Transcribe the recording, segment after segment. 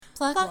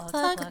Growing out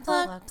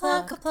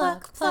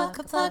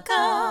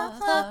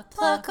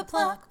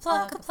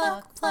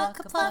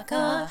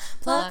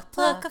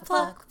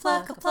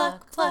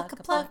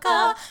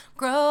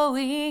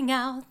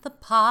the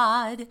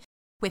pod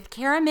with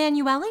Cara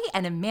Manuelli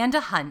and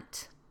Amanda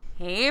Hunt.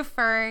 Hey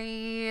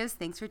furries,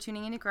 thanks for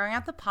tuning in to Growing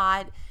Out the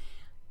Pod.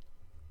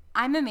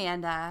 I'm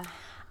Amanda.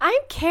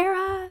 I'm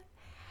Cara.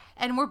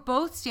 And we're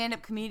both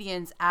stand-up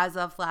comedians as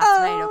of last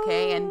night,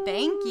 okay? And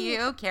thank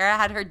you. Cara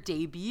had her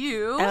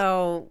debut.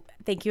 Oh,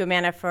 thank you,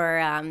 Amanda,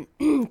 for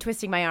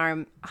twisting my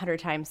arm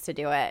 100 times to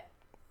do it.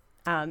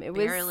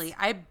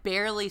 I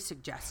barely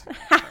suggested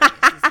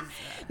it.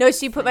 No,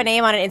 she put my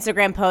name on an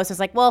Instagram post. I was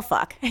like, well,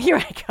 fuck. Here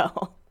I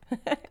go.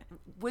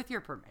 With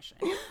your permission.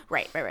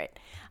 Right. But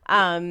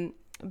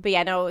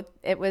yeah, no,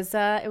 it was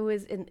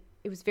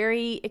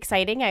very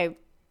exciting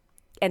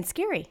and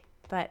scary,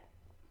 but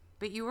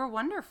you were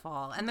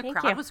wonderful, and the Thank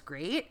crowd you. was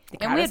great. The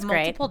And crowd we was had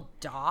great. multiple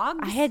dogs.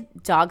 I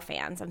had dog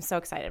fans. I'm so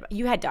excited.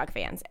 You had dog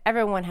fans.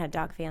 Everyone had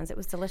dog fans. It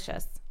was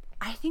delicious.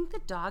 I think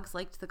the dogs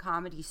liked the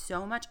comedy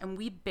so much, and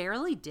we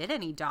barely did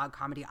any dog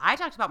comedy. I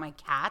talked about my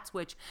cats,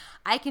 which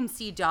I can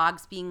see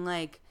dogs being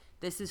like,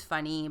 this is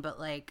funny, but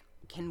like,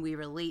 can we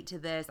relate to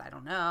this? I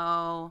don't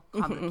know.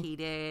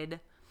 Complicated.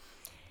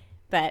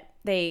 But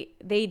they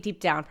deep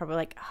down probably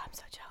like, oh, I'm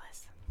so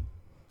jealous.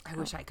 I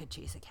wish I could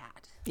chase a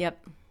cat.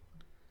 Yep.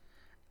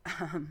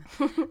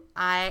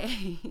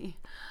 I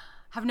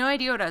have no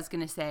idea what I was going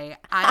to say.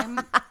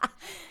 I'm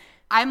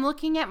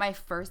looking at my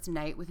first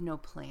night with no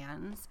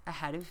plans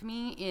ahead of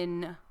me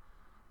in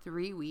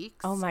 3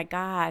 weeks. Oh my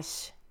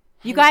gosh.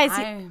 You guys,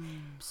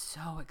 I'm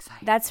so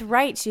excited. that's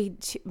right.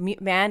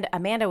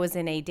 Amanda was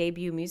in a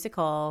debut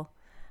musical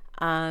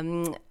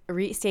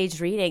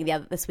staged reading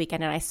this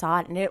weekend, and I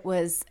saw it, and it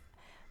was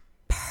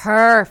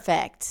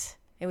perfect.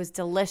 It was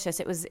delicious.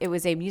 It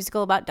was a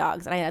musical about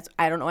dogs, and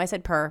I don't know why I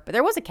said purr, but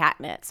there was a cat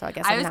in it, so I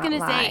guess I I'm was not going to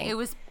lying. say it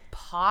was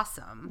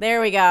possum. There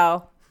we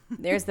go.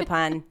 There's the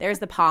pun. There's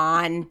the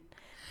pawn.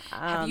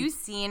 Have you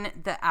seen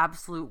the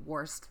absolute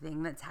worst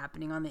thing that's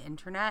happening on the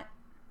internet?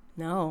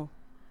 No.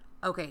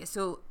 Okay,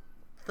 so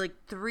like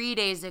 3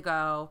 days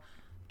ago,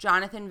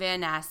 Jonathan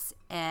Van Ness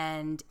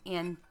and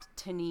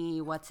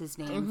Anthony, what's his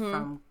name,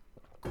 from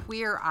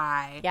Queer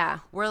Eye,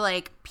 were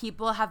like,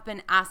 people have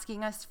been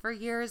asking us for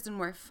years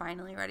and we're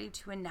finally ready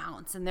to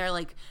announce. And they're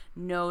like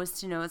nose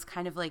to nose,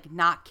 kind of like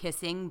not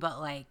kissing, but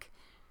like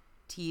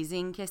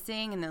teasing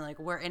kissing. And they're like,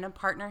 we're in a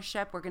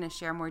partnership. We're going to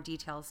share more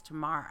details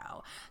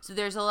tomorrow. So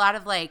there's a lot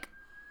of like,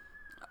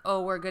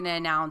 oh, we're going to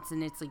announce.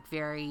 And it's like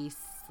very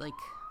like,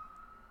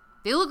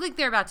 they look like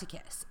they're about to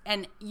kiss.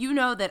 And you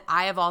know that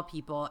I, of all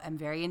people, am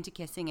very into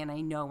kissing, and I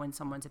know when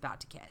someone's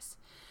about to kiss.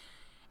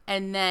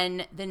 And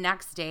then the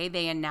next day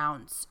they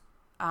announce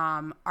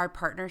our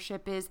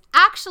partnership is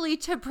actually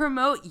to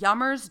promote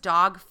Yummers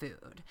dog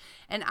food.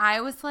 And I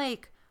was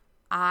like,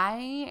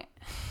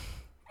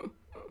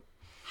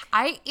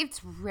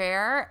 it's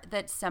rare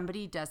that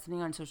somebody does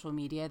something on social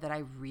media that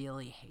I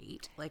really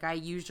hate. Like, I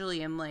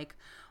usually am like,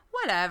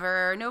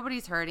 whatever,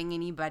 nobody's hurting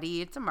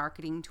anybody. It's a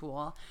marketing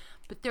tool.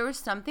 But there was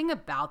something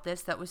about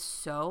this that was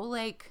so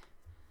like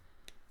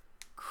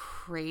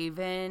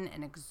craven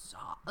and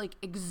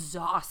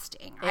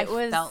exhausting. I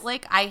felt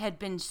like I had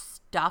been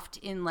stuffed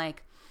in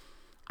like,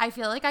 I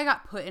feel like I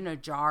got put in a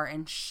jar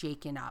and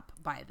shaken up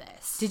by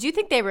this. Did you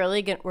think they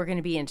really were going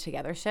to be in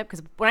togethership?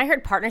 Because when I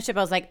heard partnership,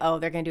 I was like, oh,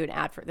 they're going to do an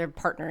ad they're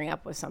partnering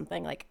up with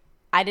something. Like,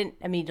 I didn't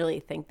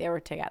immediately think they were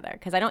together.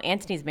 Because I know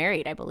Anthony's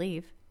married, I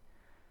believe.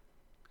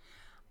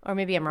 Or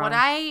maybe I'm wrong.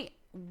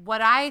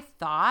 What I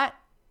thought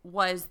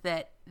was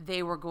that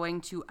they were going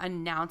to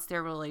announce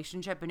their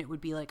relationship and it would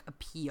be like a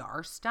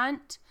PR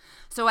stunt.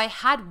 So I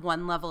had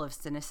one level of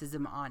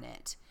cynicism on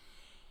it.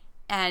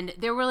 And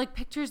there were like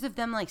pictures of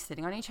them like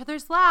sitting on each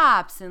other's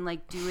laps and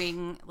like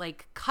doing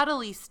like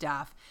cuddly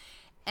stuff.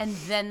 And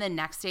then the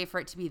next day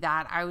for it to be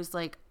that, I was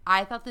like,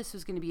 I thought this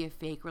was going to be a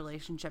fake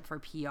relationship for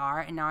PR.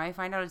 And now I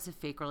find out it's a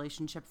fake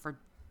relationship for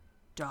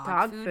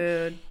dog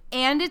food.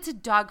 And it's a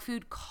dog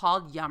food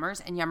called Yummers.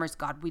 And Yummers,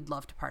 God, we'd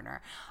love to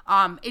partner.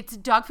 It's a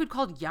dog food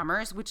called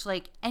Yummers, which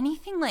like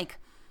anything like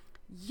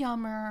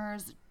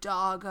Yummers,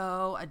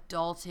 doggo,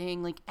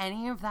 adulting, like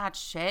any of that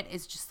shit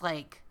is just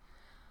like,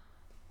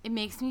 it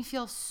makes me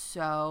feel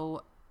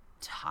so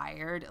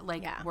tired.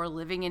 Like we're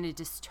living in a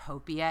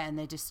dystopia, and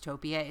the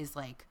dystopia is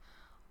like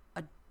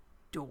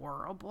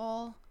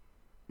adorable.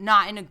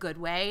 Not in a good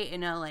way,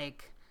 in a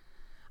like,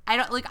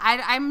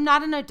 I'm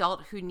not an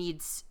adult who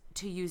needs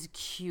to use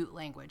cute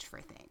language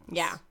for things.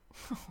 Yeah.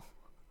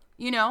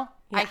 You know,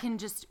 Yeah.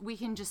 we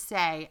can just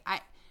say,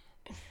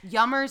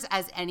 Yummers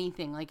as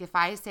anything. Like if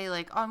I say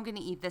like, oh, I'm going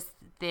to eat this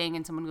thing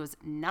and someone goes,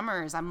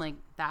 Nummers, I'm like,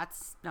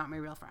 that's not my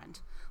real friend.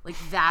 Like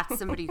that's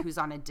somebody who's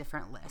on a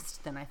different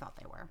list than I thought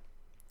they were.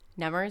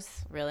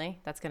 Numbers? Really?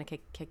 That's going to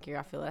kick you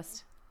off your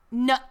list?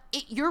 No,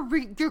 your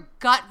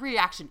gut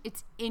reaction.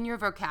 It's in your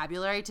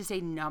vocabulary to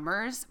say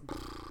numbers.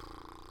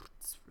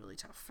 It's really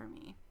tough for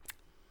me.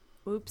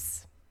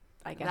 Oops.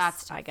 I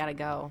guess I gotta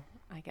go.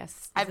 I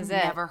guess I've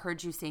never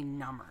heard you say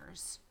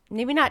numbers.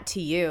 Maybe not to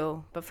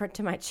you, but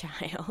to my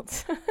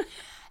child.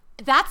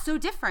 That's so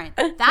different.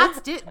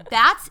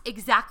 That's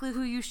exactly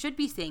who you should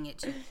be saying it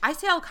to. I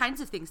say all kinds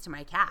of things to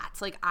my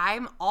cats. Like,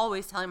 I'm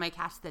always telling my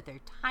cats that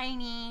they're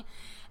tiny.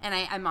 And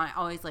I'm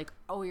always like,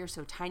 oh, you're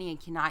so tiny, I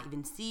cannot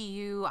even see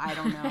you. I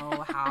don't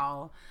know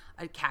how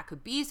a cat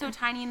could be so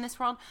tiny in this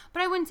world.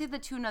 But I wouldn't say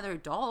that to another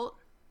adult.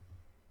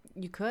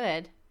 You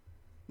could.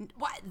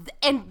 What?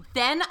 And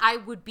then I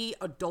would be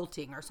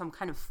adulting or some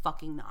kind of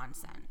fucking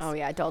nonsense. Oh,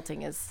 yeah.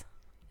 Adulting is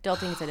an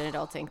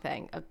adulting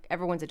thing.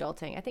 Everyone's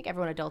adulting. I think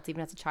everyone adults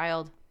even as a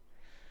child.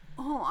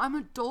 Oh,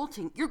 I'm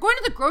adulting. You're going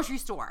to the grocery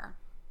store.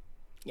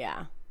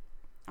 Yeah.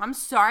 I'm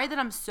sorry that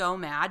I'm so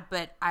mad,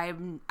 but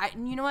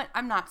you know what?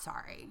 I'm not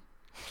sorry.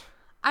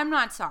 I'm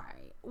not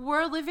sorry.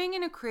 We're living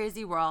in a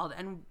crazy world,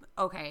 and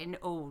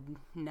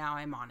now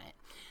I'm on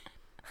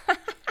it.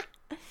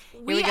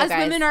 we as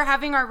women are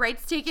having our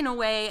rights taken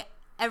away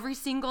every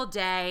single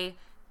day.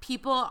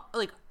 People,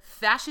 like,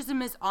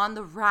 fascism is on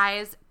the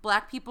rise.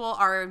 Black people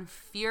are in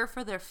fear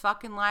for their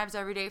fucking lives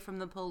every day from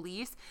the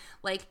police.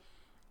 Like,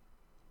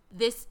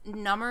 this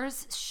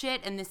numbers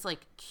shit and this,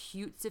 like,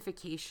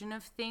 cutesification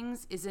of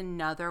things is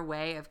another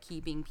way of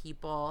keeping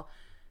people,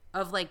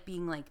 of, like,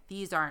 being like,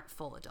 these aren't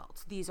full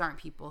adults. These aren't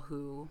people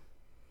who,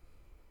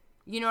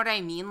 you know what I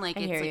mean? Like,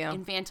 it's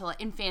like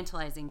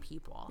infantilizing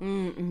people.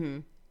 Mm-hmm.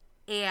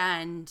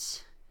 And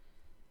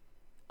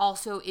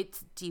also,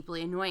 it's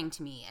deeply annoying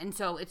to me. And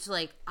so it's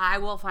like, I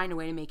will find a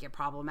way to make it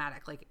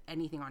problematic, like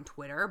anything on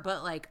Twitter.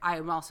 But, like,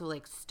 I'm also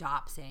like,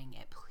 stop saying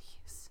it,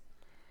 please.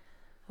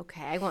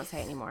 Okay, I won't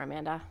say it anymore,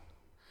 Amanda.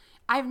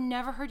 I've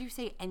never heard you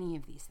say any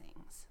of these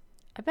things.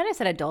 I bet I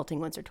said adulting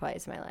once or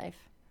twice in my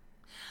life.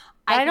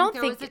 I don't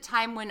think there was a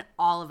time when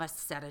all of us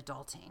said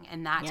adulting.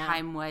 And that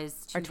time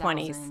was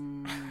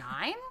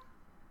 2009?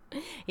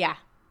 Yeah.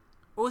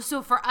 Well,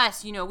 so for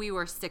us, you know, we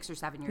were 6 or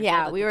 7 years old.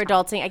 Yeah, we were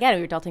adulting. Again,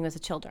 we were adulting as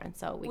children.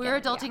 So we were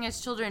adulting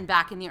as children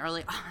back in the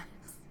early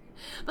aughts.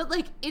 But,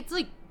 like, it's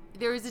like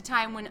there was a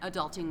time when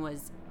adulting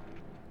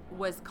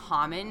was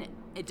common.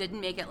 It didn't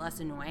make it less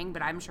annoying,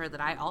 but I'm sure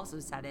that I also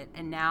said it.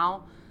 And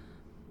now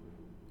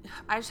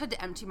I just had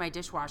to empty my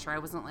dishwasher. I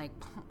wasn't like,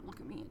 look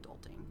at me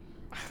adulting.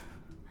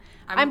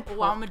 I'm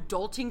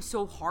adulting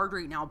so hard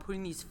right now,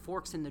 putting these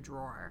forks in the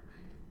drawer.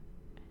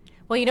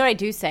 Well, you know what I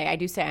do say? I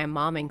do say I'm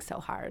momming so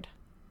hard.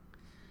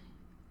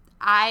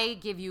 I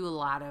give you a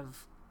lot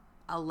of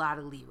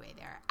leeway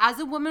there. As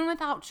a woman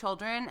without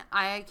children,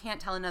 I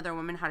can't tell another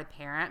woman how to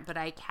parent, but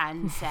I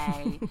can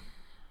say,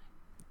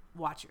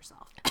 watch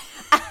yourself.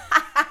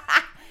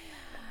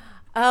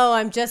 Oh,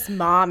 I'm just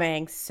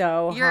momming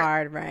so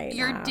hard right now.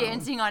 You're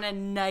dancing on a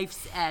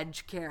knife's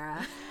edge,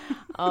 Kara.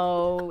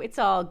 Oh, it's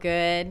all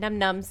good.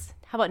 Num-nums.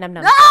 How about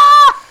num-nums?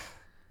 Ah!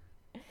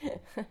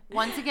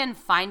 Once again,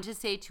 fine to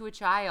say to a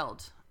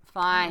child.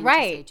 Fine to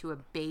say to a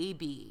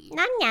baby.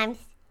 Num-nums.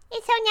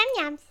 It's so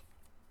num-nums.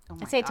 Oh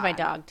I say it to my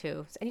dog,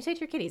 too. And you say it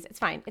to your kitties. It's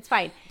fine. It's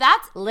fine.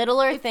 That's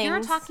littler things. If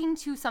you're talking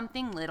to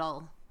something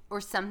little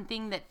or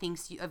something that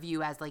thinks of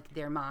you as, like,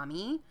 their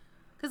mommy.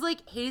 Because,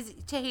 like,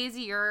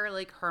 Hazy, you're,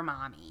 like, her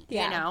mommy.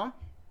 Yeah. You know?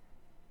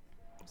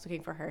 I was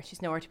looking for her.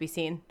 She's nowhere to be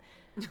seen.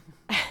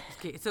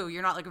 Okay, so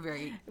you're not, like, a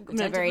very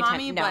attentive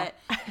mommy, no.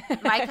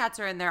 But my cats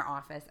are in their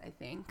office, I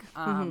think.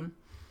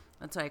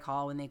 That's what I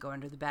call when they go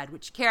under the bed,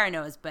 which Kara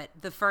knows, but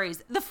the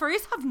furries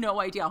have no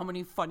idea how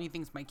many funny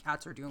things my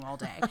cats are doing all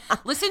day.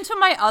 Listen to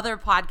my other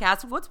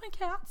podcast. What's my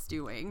cats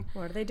doing?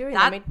 What are they doing?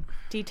 Let me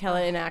detail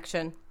it in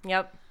action.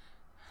 Yep.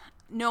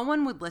 No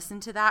one would listen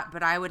to that,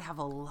 but I would have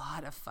a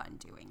lot of fun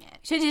doing it.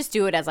 You should just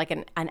do it as like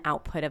an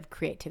output of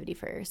creativity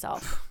for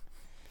yourself.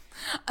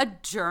 A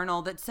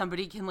journal that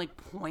somebody can like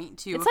point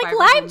to. It's like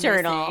live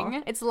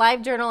journal. It's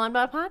live journal on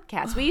a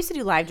podcast. We used to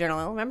do live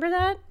journal. Remember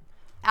that?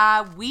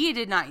 We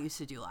did not used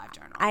to do live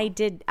journal. I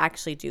did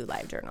actually do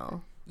live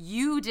journal.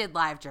 You did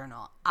live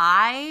journal.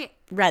 I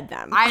read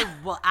them. I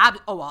will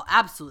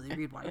absolutely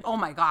read one. Oh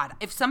my God.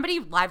 If somebody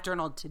live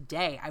journaled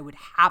today, I would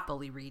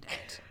happily read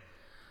it.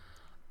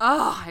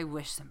 Oh, I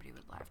wish somebody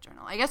would live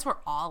journal. I guess we're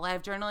all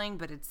live journaling,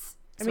 but it's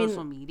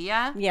social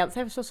media. Yeah,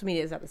 social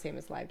media is not the same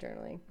as live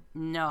journaling.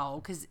 No,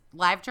 because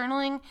live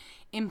journaling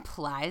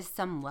implies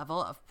some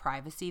level of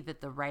privacy that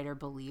the writer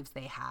believes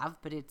they have,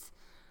 but it's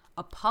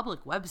a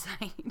public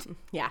website.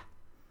 Yeah.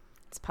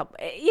 It's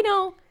public. You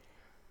know,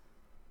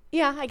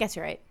 yeah, I guess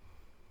you're right.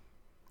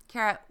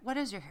 Kara, what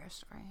is your hair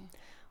story?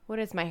 What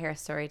is my hair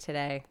story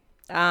today?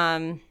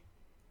 That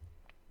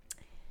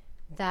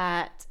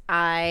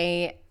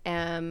I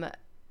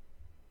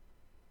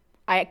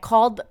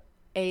called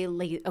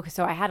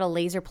so I had a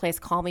laser place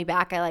call me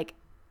back. They're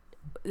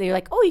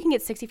like, oh, you can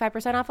get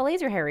 65% off a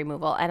laser hair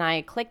removal. And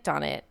I clicked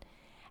on it.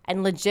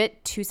 And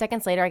legit 2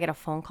 seconds later, I get a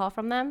phone call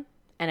from them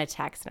and a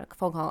text and a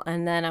phone call.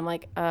 And then I'm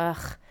like, ugh,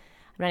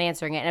 I'm not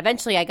answering it. And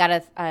eventually I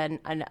got an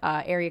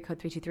area code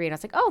 323. And I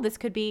was like, oh, this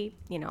could be,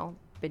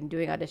 been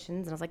doing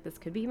auditions. And I was like, this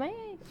could be my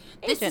agent.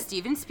 This is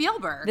Steven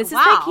Spielberg. This is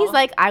like, he's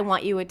like, I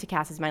want you to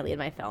cast as my lead in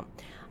my film.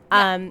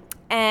 Yeah.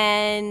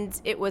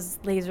 And it was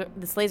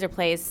this laser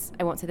place.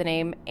 I won't say the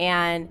name.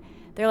 And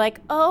they're like,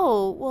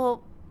 oh,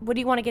 well, what do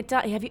you want to get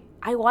done?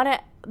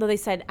 They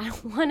said, I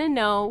want to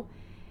know,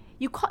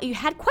 you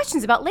had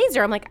questions about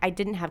laser. I'm like, I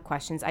didn't have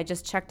questions. I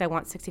just checked I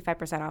want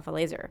 65% off a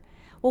laser.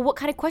 Well, what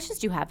kind of questions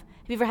do you have? Have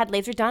you ever had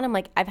laser done? I'm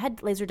like, I've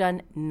had laser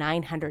done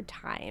 900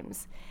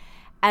 times.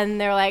 And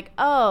they're like,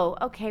 oh,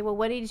 okay, well,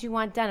 what did you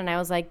want done? And I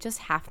was like, just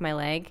half my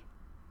leg,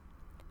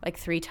 like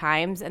 3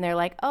 times. And they're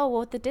like, oh,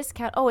 well, with the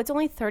discount, it's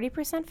only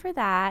 30% for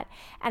that.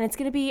 And it's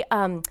going to be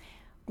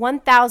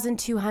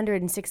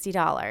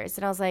 $1,260.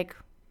 And I was like,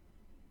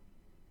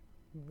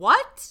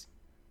 what?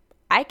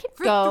 I could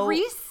For go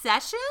 3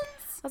 sessions?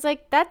 I was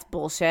like, that's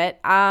bullshit.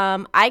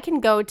 I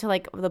can go to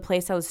like the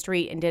place on the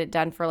street and get it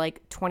done for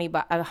like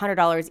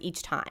 $100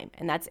 each time,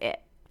 and that's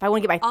it. If I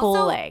want to get my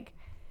full leg,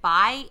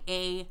 buy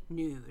a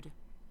nude.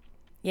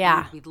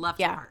 Yeah, We'd love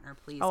to partner,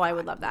 please. Oh, God, I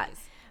would love that.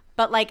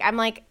 But like, I'm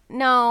like,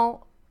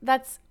 no,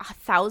 that's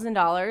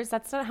 $1,000.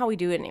 That's not how we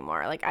do it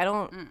anymore. Like,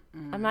 I'm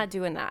not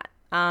doing that.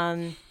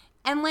 And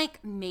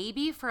like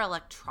maybe for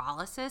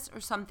electrolysis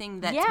or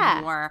something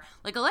that's more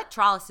like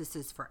electrolysis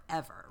is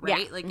forever,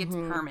 right? Yeah. Like it's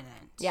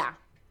permanent. Yeah.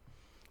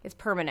 It's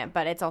permanent,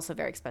 but it's also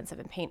very expensive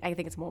and I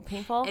think it's more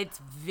painful. It's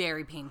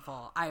very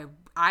painful.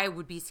 I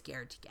would be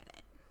scared to get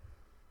it.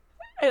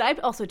 And I'm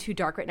also too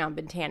dark right now. I've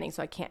been tanning,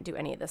 so I can't do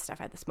any of this stuff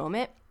at this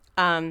moment.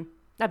 I've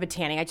been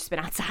tanning. I've just been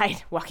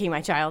outside walking my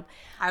child.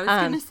 I was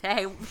going to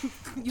say,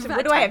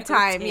 when do I have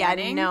time? Yeah,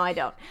 no, I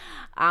don't.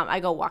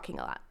 I go walking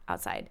a lot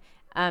outside.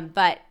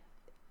 But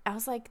I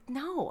was like,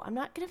 no, I'm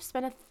not going to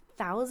spend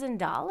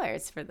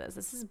 $1,000 for this.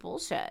 This is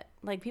bullshit.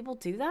 Like, people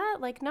do that?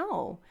 Like,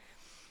 no.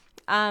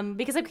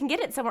 Because I can get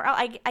it somewhere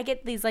else. I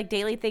get these like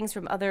daily things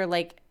from other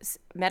like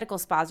medical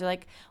spas. They're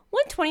like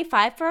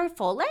 $125 for a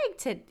full leg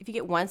if you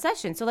get 1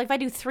 session. So like if I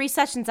do 3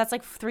 sessions, that's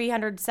like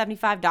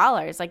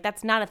 $375. Like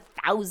that's not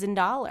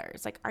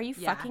 $1,000. Like, are you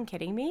fucking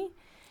kidding me?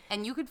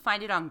 And you could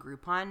find it on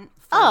Groupon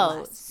for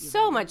less.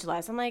 So much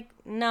less. I'm like,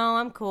 no,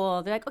 I'm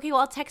cool. They're like, okay,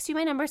 well, I'll text you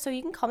my number so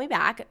you can call me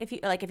back if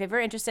you're ever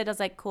interested. I was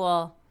like,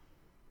 cool.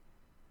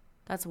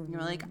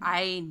 You're like,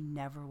 I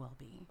never will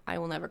be. I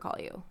will never call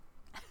you.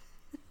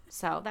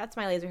 So that's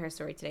my laser hair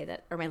story today.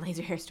 My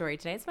laser hair story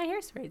today. It's my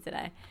hair story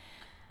today.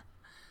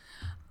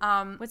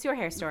 What's your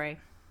hair story?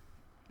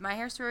 My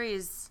hair story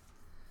is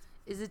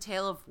a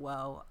tale of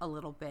woe a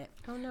little bit.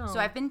 Oh no! So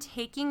I've been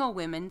taking a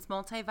women's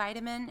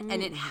multivitamin,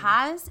 and it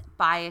has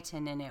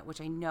biotin in it, which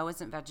I know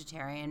isn't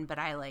vegetarian, but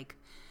I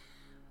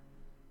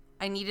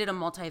needed a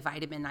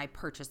multivitamin. I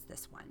purchased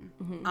this one.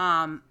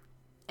 Mm-hmm.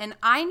 And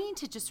I need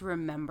to just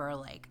remember,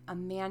 like,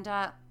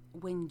 Amanda,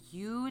 when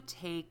you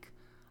take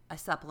a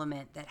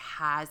supplement that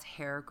has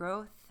hair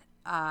growth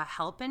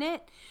help in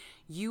it,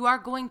 you are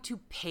going to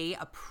pay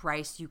a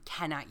price you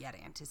cannot yet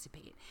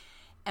anticipate.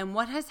 And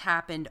what has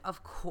happened,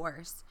 of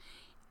course,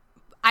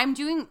 I'm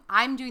doing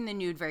the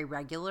nude very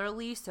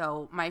regularly,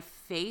 so my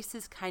face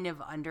is kind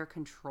of under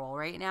control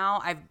right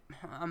now.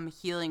 I'm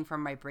healing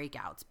from my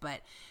breakouts,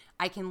 but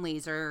I can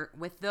laser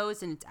with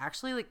those, and it's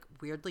actually like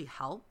weirdly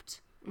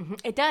helped. Mm-hmm.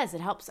 It does.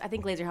 It helps. I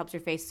think laser helps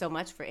your face so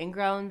much for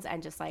ingrowns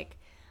and just like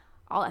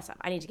all that stuff.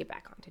 I need to get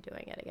back onto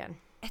doing it again.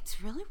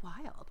 It's really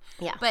wild.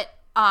 Yeah. But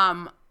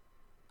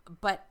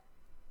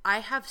I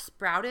have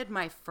sprouted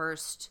my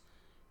first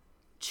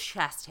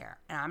chest hair.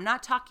 And I'm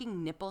not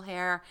talking nipple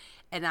hair,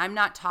 and I'm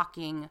not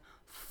talking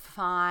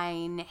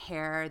fine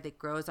hair that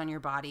grows on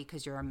your body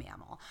because you're a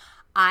mammal.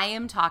 I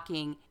am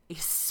talking a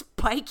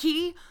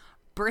spiky,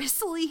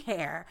 bristly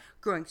hair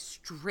growing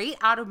straight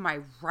out of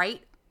my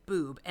right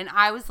boob. And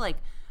I was like,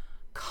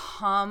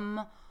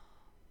 come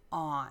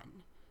on.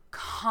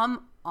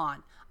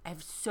 I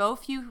have so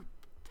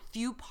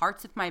few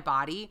parts of my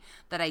body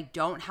that I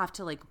don't have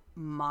to like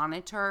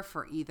monitor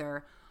for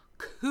either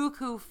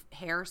cuckoo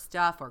hair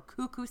stuff or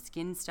cuckoo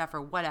skin stuff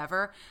or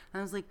whatever. And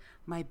I was like,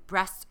 my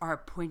breasts are a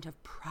point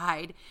of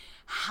pride.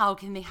 How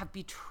can they have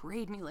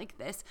betrayed me like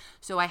this?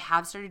 So I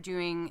have started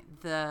doing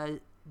the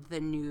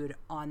nude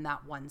on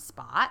that one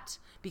spot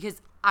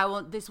because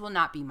this will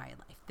not be my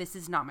life. This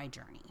is not my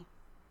journey.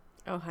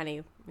 Oh,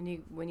 honey,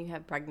 when you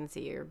have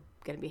pregnancy, you're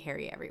going to be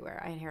hairy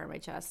everywhere. I had hair on my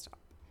chest,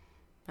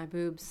 my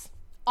boobs.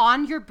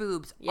 On your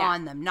boobs, yeah.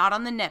 On them, not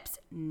on the nips,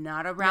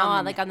 not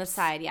around the like nips. On the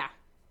side, yeah.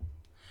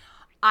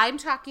 I'm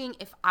talking,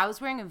 if I was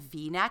wearing a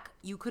V-neck,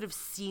 you could have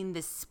seen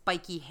this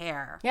spiky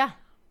hair. Yeah.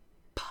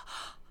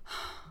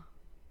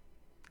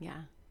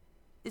 Yeah.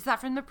 Is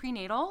that from the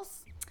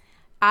prenatals?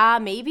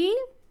 Maybe.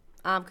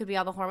 Could be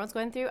all the hormones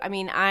going through. I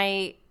mean,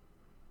 I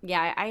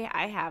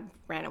have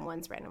random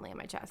ones randomly on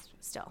my chest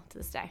still to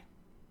this day.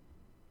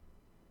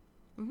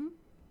 Mm-hmm.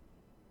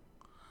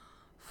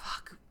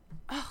 Fuck.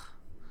 Ugh.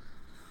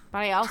 But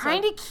I also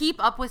trying to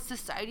keep up with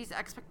society's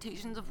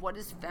expectations of what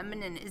is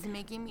feminine is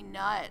making me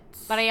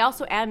nuts. But I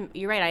also am.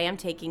 You're right. I am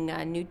taking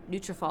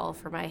Nutrafol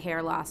for my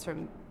hair loss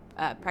from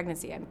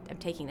pregnancy. I'm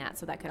taking that,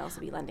 so that could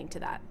also be lending to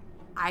that.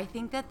 I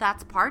think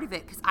that's part of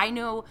it because I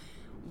know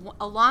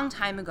a long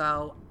time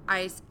ago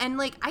I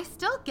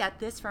still get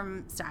this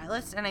from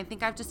stylists, and I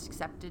think I've just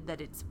accepted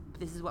that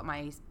this is what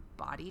my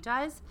body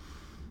does.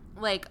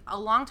 like a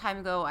long time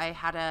ago, I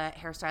had a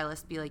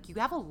hairstylist be like, you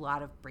have a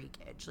lot of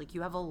breakage. Like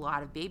you have a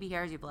lot of baby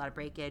hairs. You have a lot of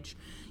breakage.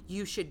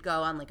 You should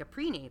go on like a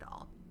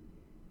prenatal.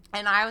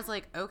 And I was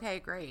like, okay,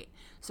 great.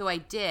 So I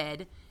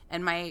did.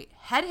 And my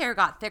head hair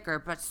got thicker,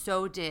 but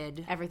so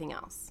did Everything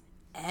else.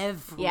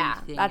 everything Yeah,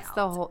 that's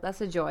else. that's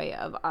the joy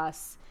of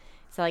us.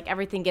 So like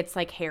everything gets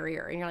like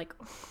hairier, and you're like,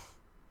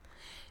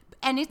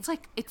 And it's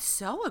like, it's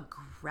so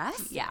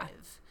aggressive. Yeah.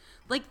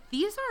 Like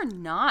these are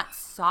not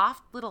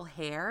soft little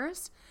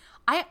hairs.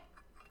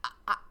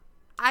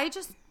 I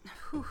just,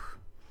 whew.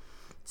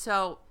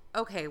 So,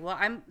 okay, well,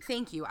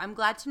 thank you. I'm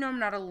glad to know I'm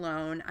not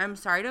alone. I'm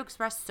sorry to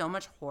express so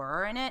much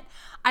horror in it.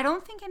 I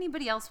don't think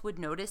anybody else would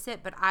notice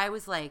it, but I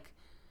was like,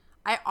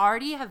 I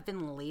already have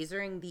been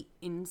lasering the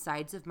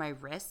insides of my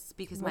wrists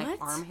because my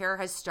What? arm hair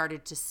has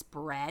started to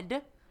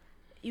spread.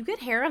 you get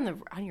hair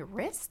on your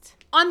wrist.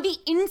 On the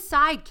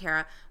inside,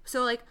 Kara.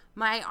 So, like,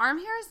 my arm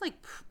hair is like,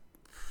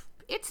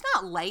 it's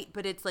not light,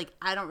 but it's like,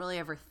 I don't really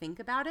ever think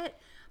about it.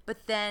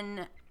 But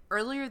then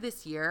earlier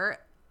this year,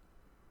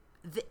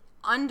 the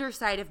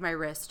underside of my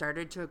wrist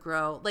started to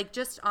grow, like,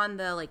 just on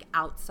the, like,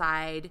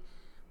 outside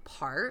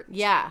part.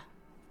 Yeah,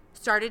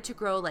 Started to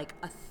grow, like,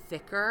 a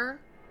thicker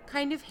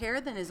kind of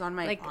hair than is on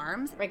my Like-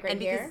 arms. like right and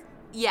because, here?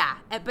 Yeah,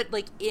 but,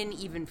 like, in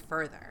even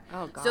further.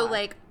 Oh, So, God.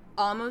 like,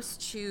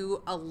 almost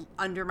to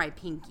under my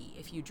pinky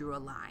if you drew a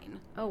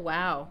line. Oh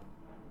wow.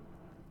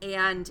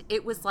 And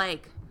it was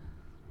like,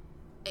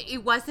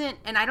 it wasn't,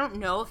 and I don't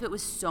know if it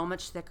was so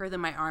much thicker than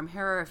my arm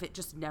hair or if it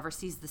just never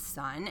sees the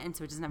sun and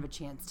so it doesn't have a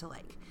chance to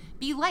like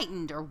be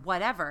lightened or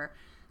whatever.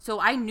 So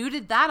I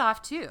nuded that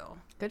off too.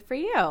 Good for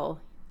you.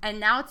 And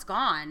now it's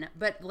gone.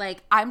 But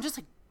like, I'm just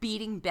like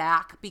beating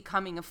back,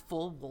 becoming a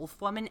full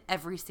wolf woman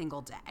every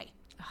single day.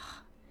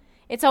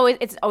 It's always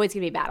gonna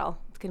be a battle.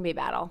 It's gonna be a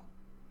battle.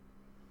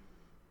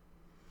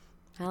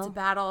 It's a Well,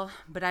 battle,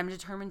 but I'm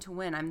determined to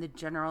win. I'm the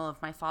general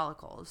of my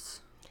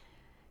follicles.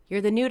 you're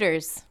the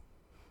neuters.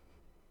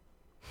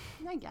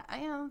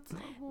 Yeah,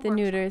 The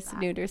neuters.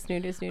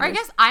 Or I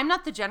guess I'm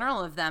not the general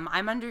of them.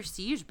 I'm under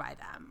siege by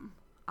them.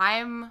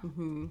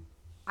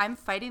 I'm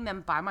fighting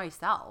them by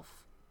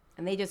myself.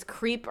 And they just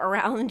creep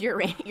around your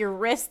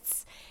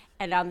wrists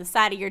and on the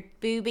side of your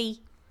boobie.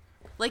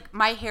 Like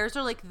my hairs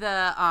are like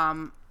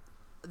the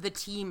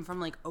team from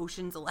like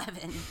Ocean's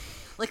 11.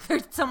 Like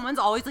there's someone's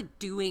always like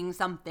doing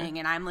something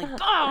and I'm like,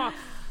 oh,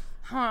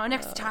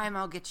 next time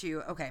I'll get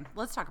you. Okay,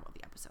 let's talk about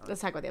the episode.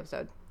 Let's talk about the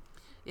episode.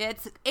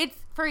 It's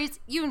Freeze,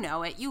 you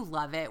know it, you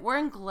love it. We're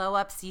in Glow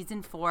Up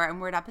season 4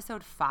 and we're at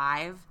episode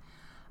 5.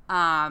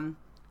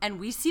 And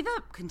we see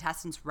the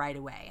contestants right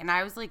away. And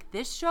I was like,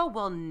 this show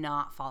will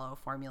not follow a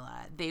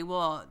formula. They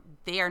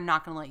are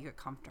not going to let you get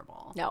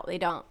comfortable. No, they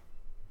don't.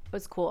 It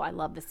was cool. I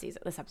love this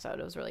episode.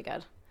 It was really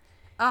good.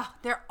 Oh,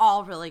 they're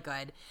all really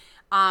good.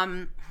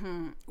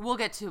 We'll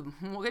get to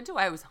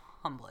why it was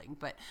humbling,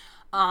 but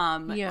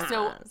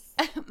so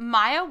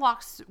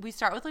we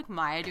start with like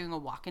Maya doing a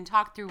walk and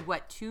talk through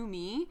what to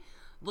me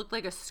looked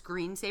like a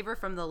screensaver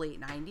from the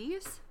late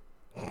 90s.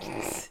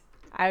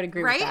 I would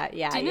agree Right? with that.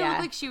 Yeah, Didn't yeah. it look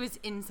like she was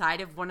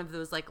inside of one of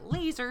those like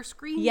laser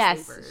screensavers?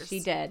 Yes, she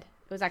did.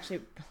 It was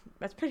actually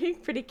that's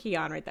pretty key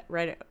on right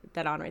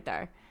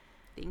there.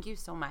 Thank you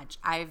so much.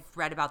 I've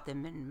read about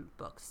them in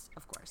books,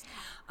 of course.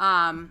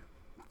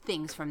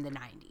 Things from the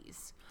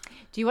 90s.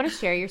 Do you want to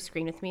share your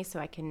screen with me so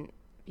I can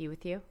be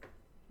with you?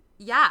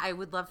 Yeah, I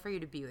would love for you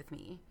to be with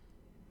me.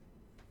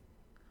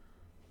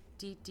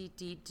 Did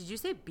you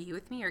say be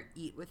with me or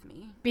eat with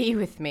me? Be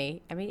with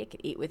me. I mean, I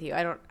could eat with you.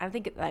 I don't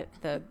think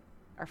that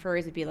our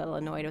furries would be a little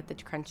annoyed with the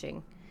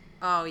crunching.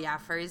 Oh yeah,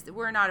 furries.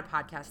 We're not a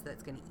podcast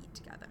that's going to eat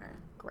together.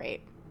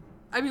 Great.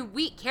 I mean,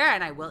 Kara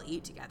and I will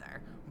eat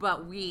together,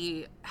 but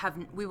we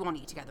won't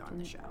eat together on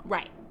the show.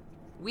 Right.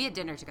 We had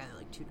dinner together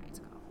like 2 nights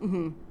ago.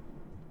 Mm-hmm.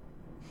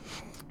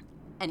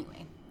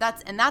 Anyway,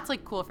 that's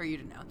like cool for you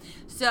to know.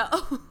 So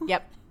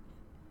Yep.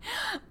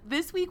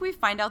 this week we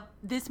find out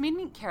this made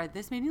me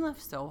laugh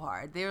so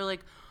hard. They were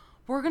like,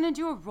 we're going to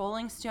do a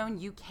Rolling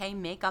Stone UK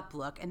makeup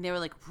look. And they were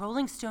like,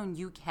 Rolling Stone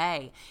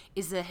UK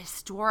is a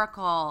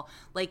historical,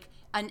 like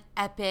an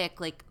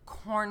epic, like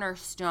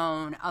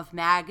cornerstone of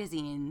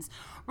magazines.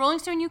 Rolling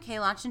Stone UK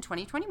launched in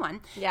 2021.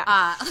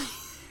 Yeah.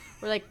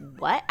 We're like,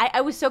 what?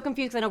 I was so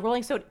confused because I know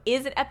Rolling Stone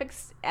is an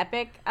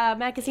epic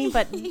magazine,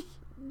 but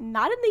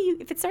not in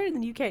the if it started in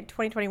the UK in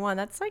 2021,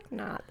 that's like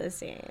not the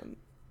same.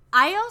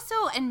 I also,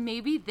 and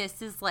maybe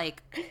this is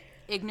like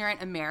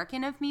ignorant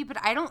American of me, but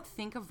I don't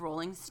think of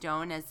Rolling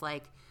Stone as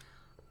like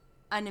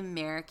an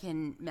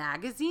American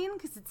magazine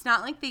because it's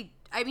not like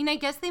I mean, I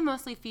guess they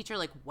mostly feature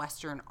like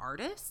Western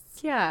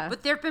artists. Yeah.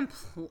 But there have been,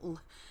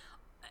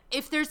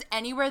 if there's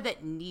anywhere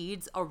that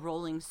needs a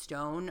Rolling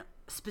Stone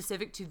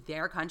specific to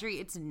their country,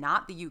 it's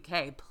not the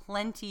UK.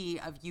 Plenty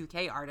of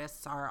UK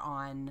artists are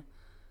on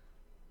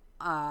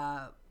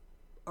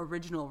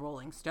original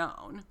Rolling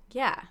Stone.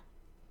 Yeah.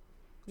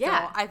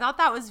 Yeah. So I thought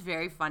that was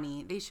very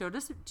funny. They showed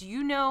us,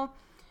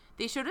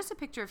 they showed us a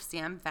picture of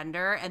Sam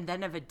Fender and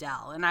then of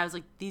Adele. And I was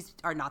like, these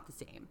are not the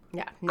same.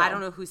 Yeah. I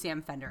don't know who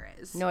Sam Fender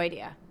is. No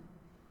idea.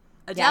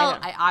 Adele, Yeah,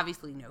 I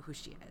obviously know who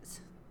she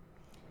is.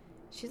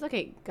 She's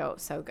looking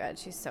so good.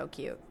 She's so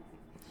cute.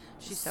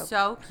 She's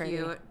so pretty.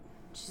 cute.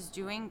 She's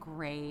doing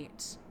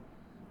great.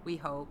 We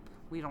hope.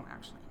 We don't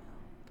actually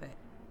know, but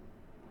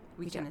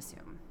we can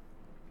assume.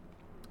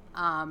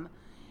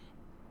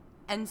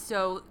 And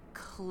so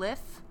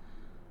Cliff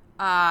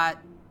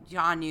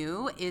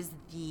Janu is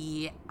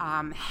the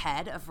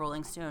head of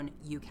Rolling Stone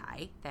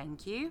UK.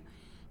 Thank you.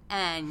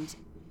 And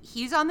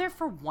he's on there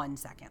for 1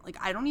 second. Like,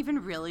 I don't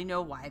even really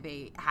know why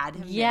they had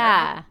him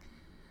Yeah.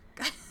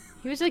 there.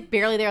 He was like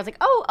barely there. I was like,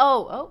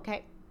 oh,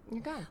 okay.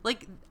 You're gone.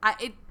 Like,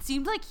 it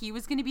seemed like he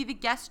was going to be the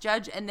guest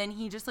judge, and then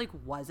he just, like,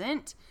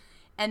 wasn't.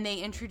 And they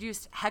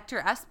introduced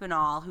Hector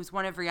Espinal, who's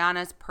one of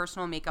Rihanna's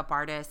personal makeup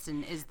artists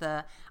and is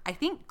the, I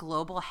think,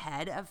 global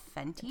head of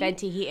Fenty.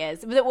 Fenty, he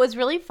is. But it was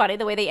really funny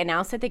the way they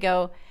announced it. They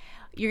go,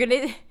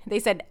 they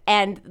said,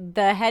 and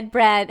the head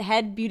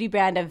beauty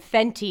brand of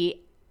Fenty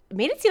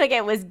made it seem like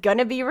it was going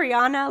to be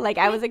Rihanna. Like,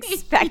 I was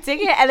expecting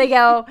it. And they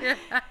go,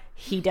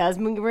 he does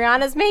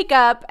Rihanna's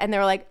makeup. And they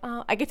were like,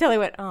 oh, I could tell they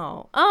went,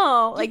 oh.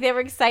 Like, they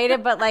were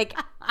excited. But, like,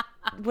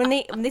 when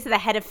they said the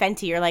head of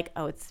Fenty, you're like,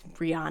 oh, it's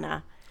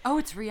Rihanna. Oh,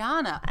 it's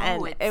Rihanna.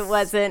 And it's it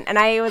wasn't. And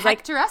I was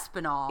Hector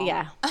Espinal.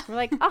 Yeah. We're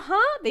like,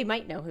 They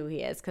might know who he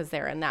is because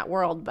they're in that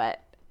world.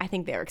 But I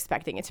think they're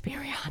expecting it to be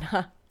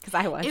Rihanna because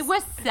I was. It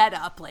was set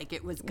up like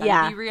it was going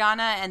to be Rihanna.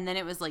 And then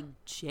it was like,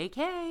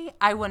 JK.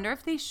 I wonder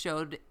if they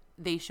showed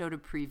a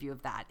preview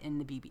of that in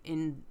the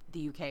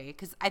UK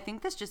because I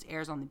think this just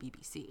airs on the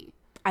BBC.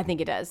 I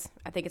think it does.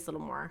 I think it's a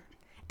little more.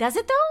 Does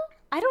it though?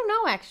 I don't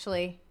know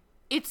actually.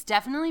 It's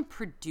definitely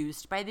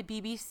produced by the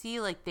BBC.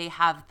 Like they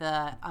have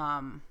the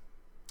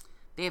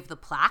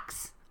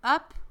plaques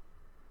up,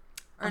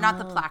 or not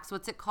the plaques.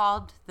 What's it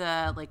called?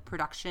 The like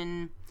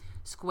production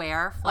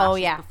square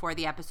flashes before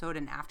the episode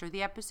and after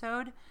the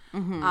episode.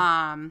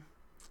 Mm-hmm.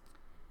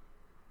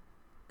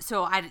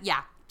 So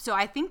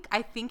I think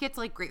it's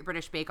like Great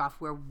British Bake Off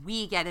where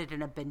we get it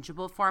in a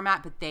bingeable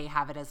format, but they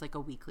have it as like a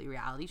weekly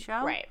reality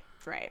show. Right.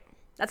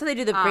 That's how they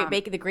do the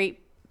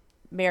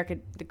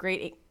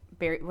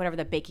whatever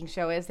the baking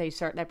show is. They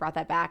brought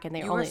that back, and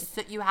you were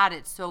so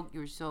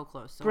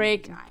close.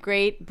 Great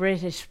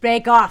British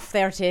Bake Off.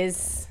 There it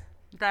is.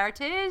 There it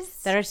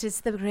is. There it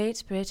is. The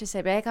Great British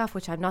Bake Off,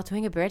 which I'm not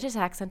doing a British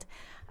accent.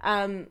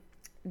 You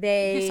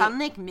sound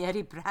like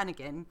Mary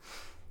Brannigan.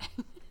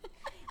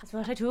 That's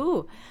what I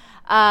do.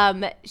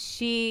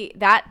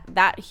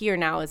 That here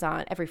now is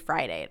on every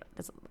Friday.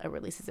 It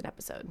releases an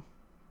episode.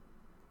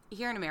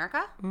 Here in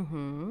America?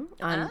 Mm-hmm.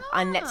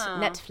 On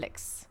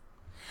Netflix.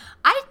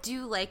 I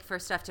do like for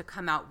stuff to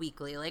come out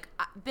weekly. Like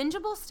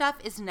bingeable stuff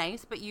is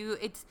nice, but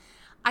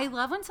I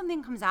love when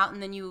something comes out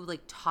and then you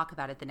like talk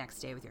about it the next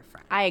day with your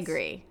friends. I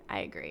agree.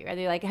 Are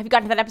they like, have you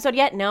gotten to that episode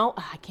yet? No,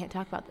 I can't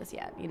talk about this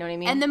yet. You know what I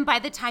mean? And then by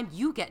the time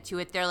you get to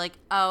it, they're like,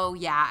 oh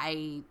yeah,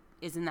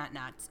 isn't that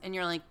nuts? And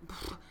you're like,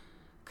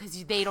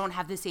 because they don't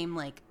have the same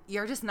like,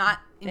 you're just not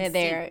in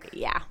sync.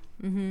 Yeah.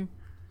 Mm-hmm.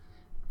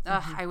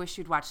 I wish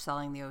you'd watch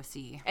Selling the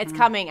OC. It's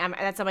coming.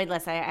 That's on my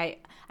list. I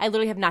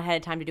literally have not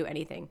had time to do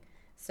anything.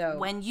 So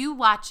when you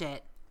watch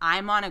it,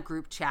 I'm on a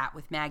group chat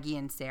with Maggie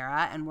and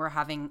Sarah, and we're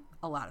having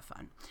a lot of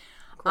fun.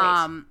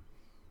 Great.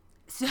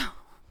 So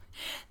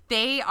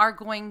they are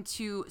going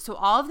to. So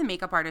all of the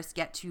makeup artists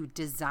get to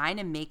design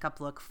a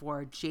makeup look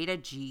for Jada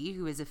G,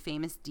 who is a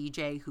famous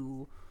DJ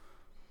who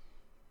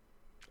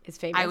is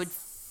famous. I would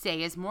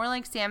say is more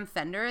like Sam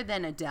Fender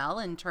than Adele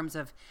in terms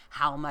of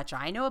how much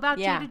I know about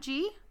Jada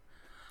G.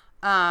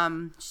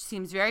 She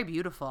seems very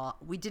beautiful.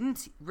 We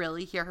didn't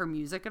really hear her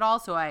music at all,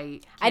 so I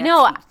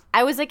know.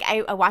 I was like,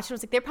 I watched it. I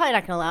was like, they're probably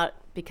not going to allow it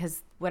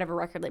because whatever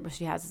record label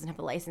she has doesn't have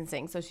the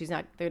licensing, so she's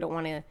not. They don't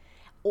want to,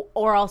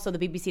 or also the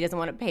BBC doesn't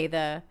want to pay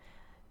the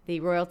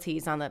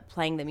royalties on the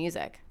playing the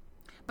music.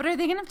 But are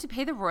they going to have to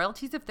pay the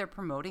royalties if they're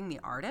promoting the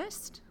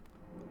artist?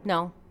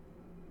 No,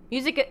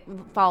 music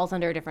falls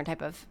under a different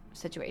type of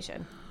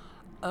situation.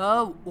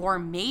 Oh, or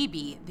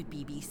maybe the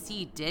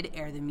BBC did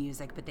air the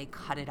music, but they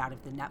cut it out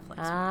of the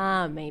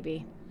Netflix.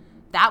 Maybe.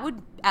 That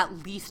would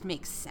at least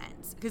make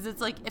sense. Because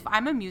it's like, if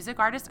I'm a music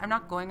artist, I'm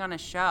not going on a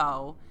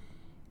show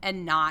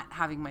and not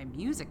having my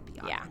music be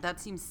on it.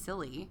 That seems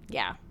silly.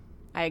 Yeah,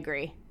 I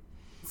agree.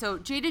 So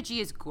Jada G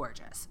is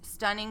gorgeous.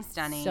 Stunning.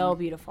 So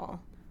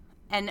beautiful.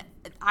 And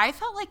I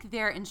felt like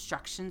their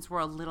instructions were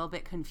a little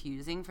bit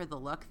confusing for the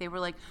look. They were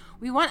like,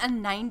 we want a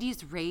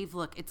 90s rave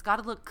look. It's got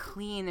to look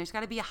clean. There's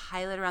got to be a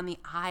highlight around the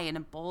eye and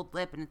a bold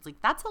lip. And it's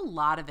like, that's a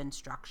lot of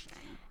instruction.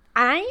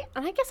 I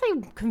guess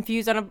I'm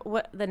confused on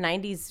what the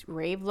 90s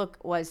rave look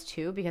was,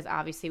 too, because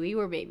obviously we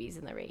were babies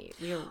in the rave.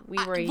 We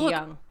were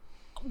young.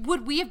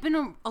 Would we have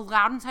been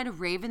allowed inside a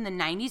rave in the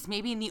 90s?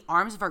 Maybe in the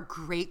arms of our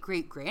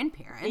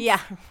great-great-grandparents.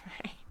 Yeah,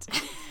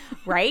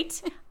 right.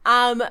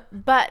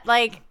 But,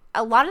 like,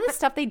 a lot of the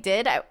stuff they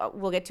did,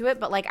 we'll get to it,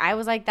 but, like, I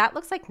was like, that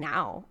looks like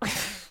now.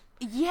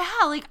 Yeah,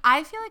 like,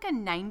 I feel like a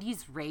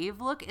 90s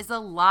rave look is a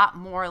lot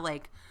more,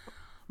 like,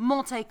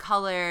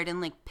 multicolored and,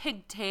 like,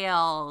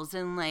 pigtails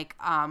and, like,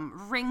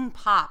 ring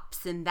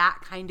pops and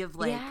that kind of,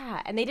 like...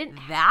 Yeah, and they didn't...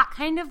 That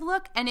kind of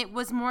look, and it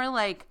was more,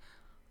 like,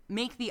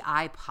 make the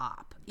eye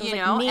pop, It was you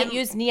like know? And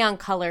use neon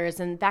colors,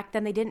 and back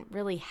then they didn't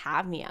really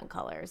have neon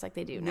colors like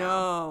they do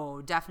now.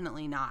 no,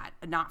 definitely not.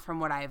 Not from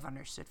what I've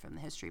understood from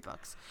the history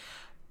books.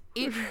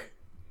 It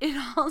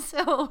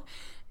also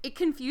it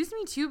confused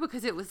me too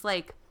because it was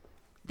like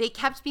they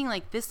kept being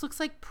like, this looks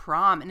like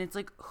prom, and it's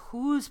like,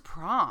 whose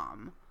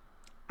prom?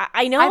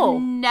 I know.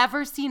 I've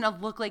never seen a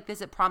look like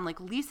this at prom. Like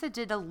Lisa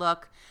did a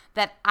look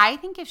that I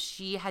think if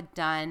she had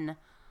done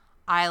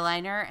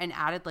eyeliner and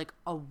added like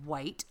a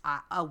white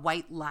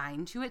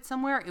line to it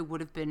somewhere, it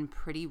would have been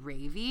pretty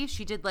ravey.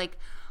 She did like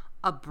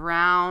a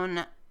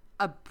brown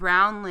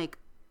like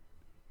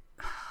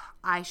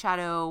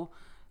eyeshadow,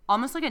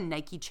 almost like a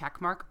Nike check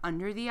mark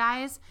under the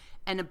eyes,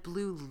 and a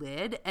blue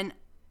lid, and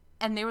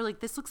they were like,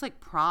 this looks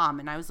like prom,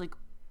 and I was like,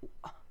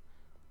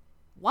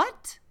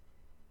 what?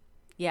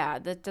 Yeah,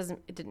 it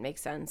didn't make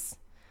sense.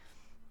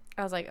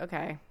 I was like,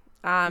 okay.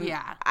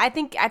 Yeah. I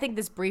think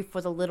this brief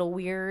was a little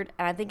weird,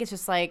 and I think it's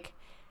just like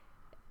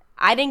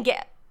I didn't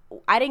get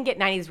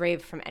 90s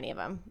rave from any of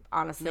them,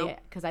 honestly,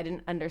 because I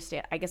didn't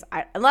understand. I guess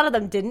a lot of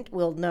them didn't.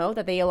 We'll know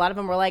that a lot of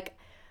them were like,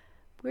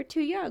 we're too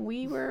young.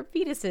 We were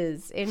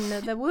fetuses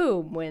in the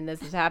womb when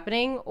this is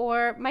happening.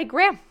 Or my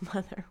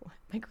grandmother.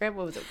 My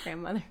grandma was a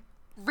grandmother.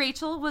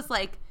 Rachel was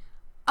like,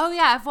 oh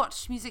yeah, I've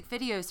watched music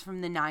videos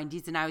from the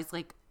 90s, and I was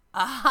like,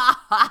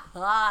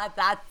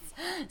 that's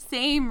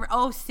same.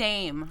 Oh,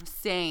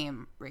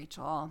 same,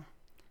 Rachel.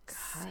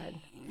 God.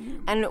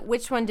 And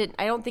which one did?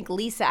 I don't think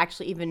Lisa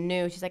actually even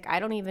knew. She's like, I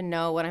don't even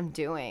know what I'm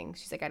doing.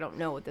 She's like, I don't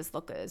know what this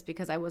look is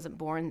because I wasn't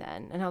born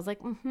then. And I was like,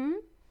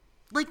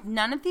 Like,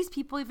 none of these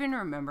people even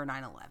remember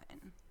 9/11.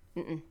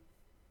 I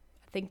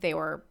think they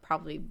were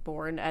probably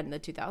born in the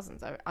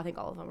 2000s. I think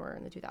all of them were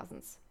in the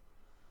 2000s.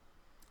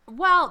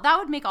 Well, that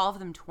would make all of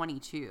them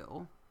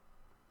 22.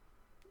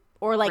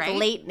 Or like right?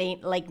 late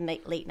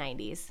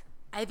 90s.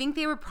 I think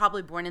they were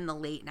probably born in the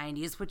late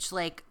 90s, which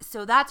like,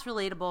 so that's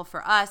relatable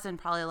for us and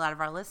probably a lot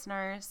of our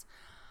listeners.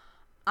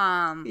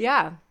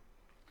 Yeah.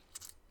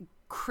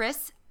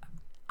 Chris,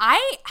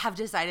 I have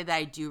decided that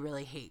I do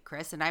really hate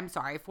Chris, and I'm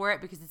sorry for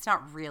it because it's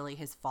not really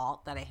his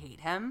fault that I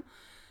hate him.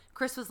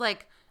 Chris was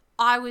like,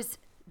 I was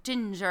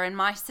ginger and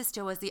my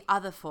sister was the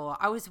other four.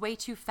 I was way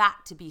too fat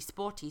to be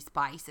Sporty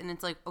Spice. And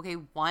it's like, okay,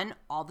 one,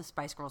 all the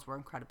Spice Girls were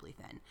incredibly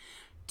thin.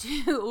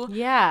 Two,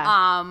 yeah.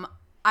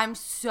 I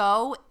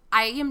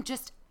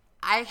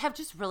have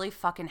just really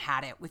fucking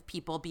had it with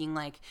people being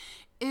like,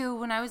 ew,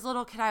 when I was a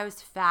little kid, I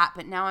was fat,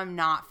 but now I'm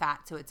not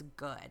fat, so it's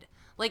good.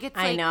 Like, it's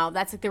I like, know.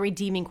 That's like the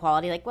redeeming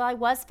quality. Like, well, I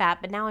was fat,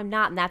 but now I'm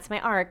not, and that's my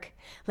arc.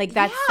 Like,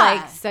 that's Yeah.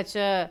 like such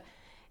a,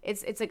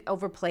 it's like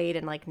overplayed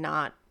and like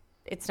not,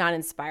 it's not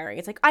inspiring.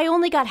 It's like, I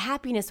only got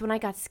happiness when I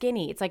got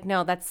skinny. It's like,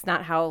 no, that's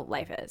not how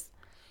life is.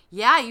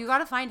 yeah, you got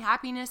to find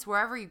happiness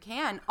wherever you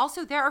can.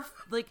 Also, there's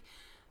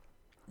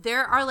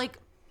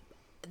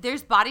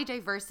body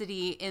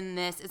diversity in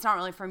this. It's not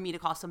really for me to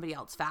call somebody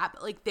else fat,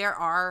 but like there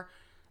are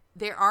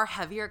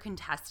heavier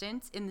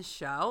contestants in the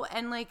show,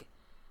 and like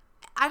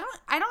I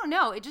don't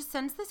know. It just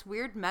sends this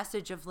weird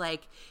message of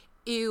like,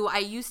 ew, I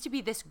used to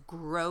be this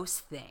gross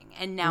thing,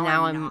 and now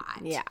I'm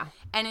not. Yeah.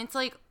 And it's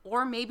like,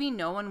 or maybe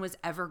no one was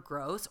ever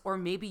gross, or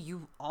maybe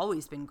you've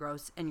always been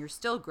gross and you're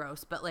still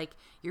gross, but like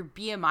your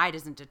BMI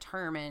doesn't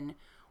determine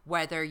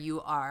whether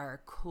you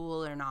are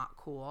cool or not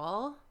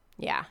cool.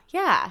 Yeah.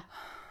 Yeah.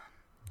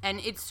 And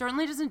it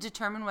certainly doesn't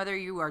determine whether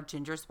you are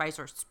Ginger Spice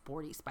or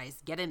Sporty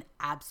Spice. Get an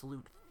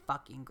absolute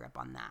fucking grip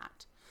on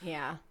that.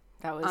 Yeah.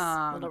 That was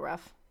a little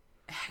rough.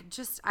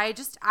 It's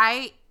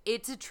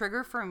a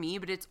trigger for me,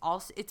 but it's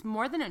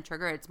more than a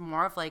trigger. It's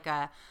more of like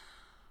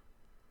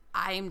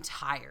I'm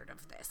tired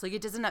of this. Like,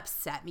 it doesn't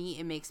upset me.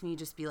 It makes me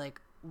just be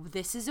like,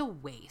 this is a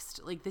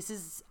waste. Like, this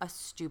is a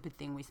stupid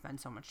thing we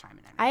spend so much time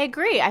and energy. I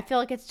agree. I feel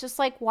like it's just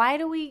like, why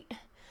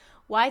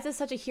is this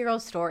such a hero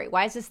story?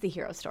 Why is this the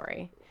hero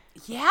story?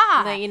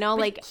 Yeah. You know,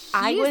 but like,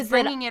 I was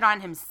bringing it on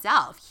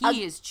himself.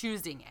 He is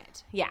choosing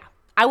it. Yeah.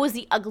 I was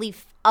the ugly,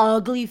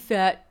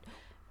 fat,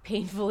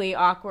 painfully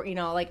awkward,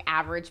 like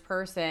average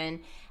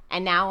person.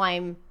 And now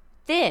I'm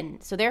thin.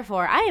 So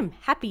therefore I am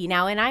happy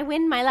now and I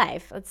win my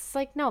life. It's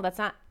like, no, that's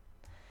not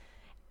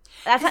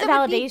validation. It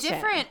would be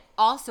different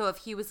also if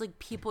he was like,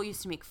 people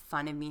used to make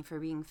fun of me for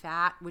being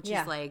fat, which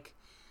is like,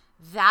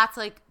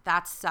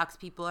 that sucks.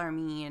 People are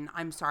mean.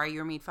 I'm sorry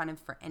you're made fun of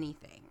for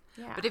anything.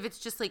 Yeah. But if it's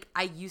just like,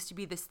 I used to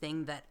be this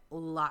thing that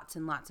lots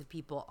and lots of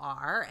people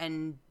are,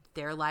 and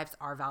their lives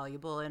are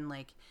valuable and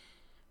like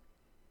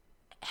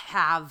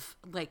have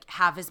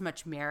as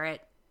much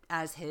merit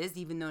as his,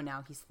 even though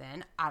now he's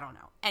thin. I don't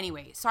know.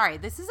 Anyway, sorry.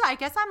 I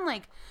guess I'm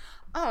like,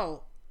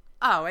 oh,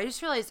 I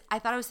just realized I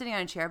thought I was sitting on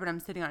a chair, but I'm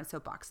sitting on a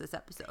soapbox this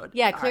episode.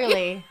 Yeah,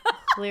 Sorry.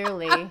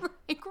 clearly. I'm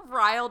like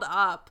riled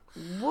up.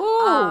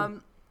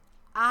 Woo.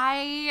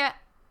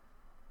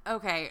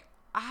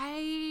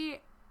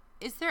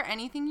 Is there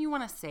anything you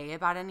want to say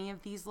about any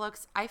of these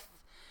looks? I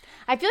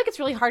feel like it's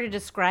really hard to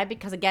describe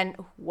because, again,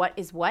 what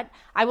is what?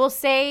 I will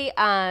say,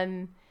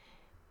 I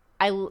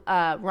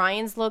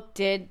Ryan's look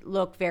did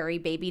look very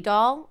baby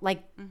doll.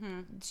 Like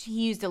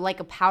he used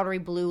a powdery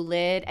blue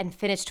lid and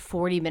finished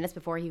 40 minutes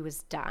before he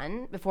was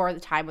done, before the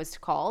time was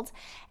called.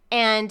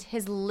 And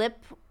his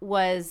lip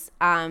was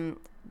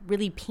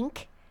really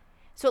pink.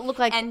 So it looked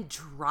like and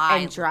dry.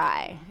 And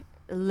dry.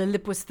 The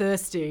lip was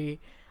thirsty.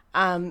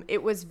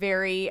 It was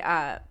very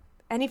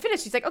and he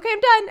finished. He's like, "Okay, I'm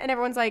done." And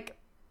everyone's like,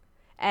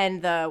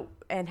 and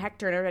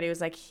Hector and everybody was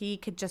like, he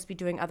could just be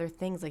doing other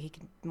things. Like he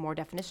could more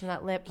definition of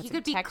that lip. He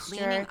could be texture,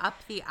 cleaning up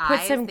the eyes.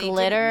 Put some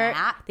glitter.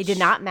 They did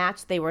not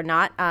match. They were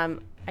not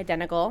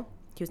identical.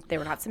 They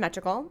were not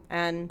symmetrical.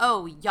 And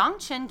Yang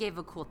Chen gave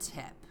a cool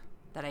tip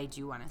that I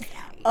do want to say.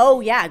 Oh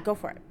yeah, go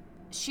for it.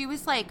 She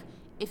was like,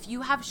 if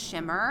you have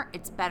shimmer,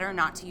 it's better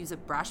not to use a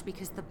brush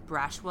because the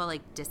brush will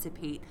like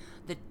dissipate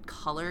the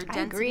color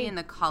density and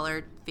the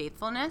color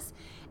faithfulness.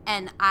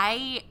 And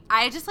I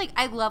just like,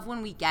 I love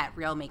when we get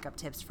real makeup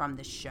tips from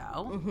the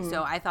show.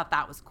 So I thought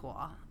that was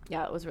cool.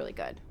 Yeah, it was really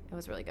good.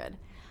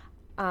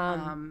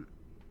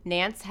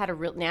 Nancy had a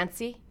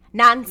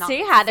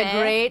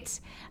great,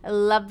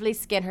 lovely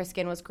skin. Her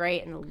skin was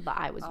great, and the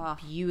eye was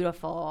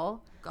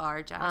beautiful.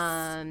 Gorgeous.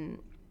 And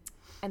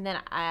then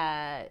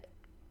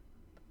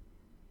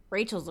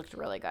Rachel's looked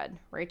really good.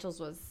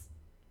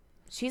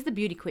 She's the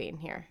beauty queen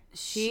here.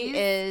 She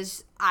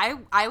is.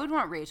 I would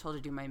want Rachel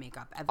to do my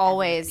makeup.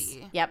 Always.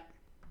 Everybody. Yep.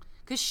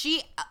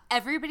 Because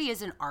everybody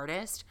is an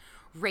artist.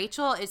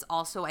 Rachel is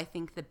also, I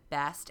think, the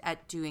best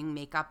at doing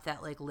makeup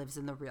that like lives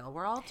in the real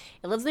world.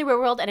 It lives in the real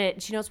world,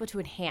 and she knows what to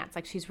enhance.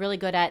 Like she's really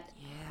good at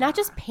not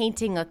just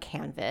painting a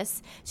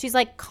canvas. She's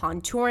like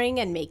contouring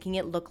and making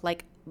it look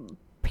like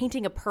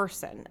painting a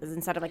person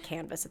instead of a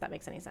canvas, if that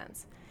makes any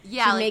sense.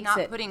 Yeah, like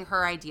not putting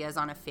her ideas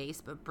on a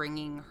face, but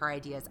bringing her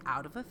ideas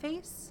out of a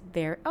face.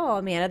 Oh,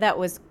 Amanda, that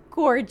was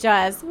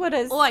gorgeous. What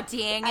is? Oh,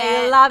 dang it.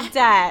 I loved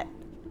it.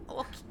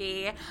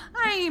 Okay.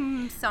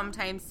 I'm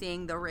sometimes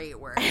saying the right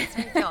words.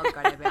 I feel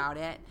good about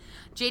it.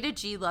 Jada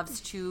G loves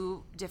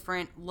two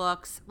different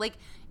looks. Like,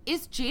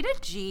 is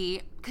Jada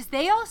G, because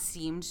they all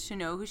seemed to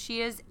know who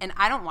she is, and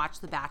I don't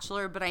watch The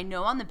Bachelor, but I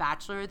know on The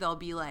Bachelor they'll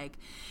be like,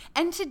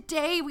 and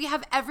today we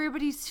have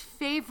everybody's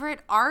favorite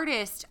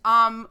artist,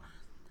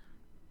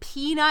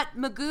 Peanut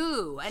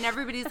Magoo, and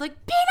everybody's like,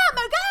 Peanut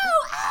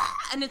Magoo!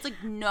 Ah! And it's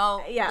like,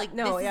 no,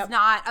 this is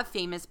not a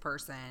famous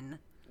person.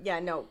 Yeah,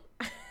 no.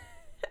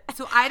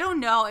 So I don't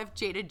know if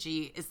Jada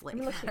G is like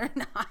that or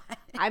not.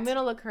 I'm going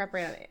to look her up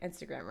right on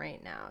Instagram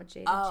right now. Jada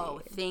G.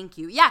 Oh, thank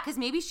you. Yeah, because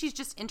maybe she's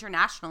just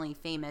internationally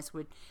famous,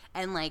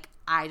 and like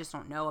I just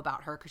don't know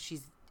about her because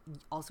she's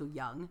also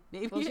young.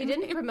 Maybe. Well, she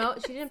didn't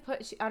promote. She didn't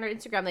put on her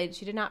Instagram.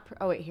 She did not.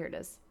 Oh wait, here it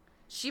is.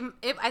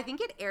 I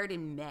think it aired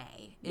in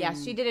May. Yeah,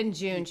 she did in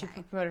June. She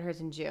promoted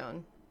hers in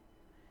June.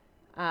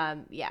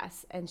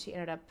 Yes, and she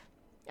ended up.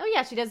 Oh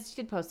yeah, she does. She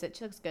did post it.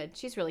 She looks good.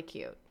 She's really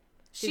cute.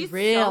 She's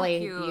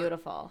really so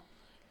beautiful.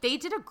 They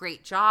did a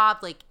great job.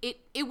 Like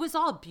it was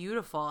all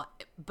beautiful,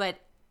 but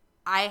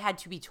I had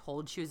to be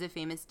told she was a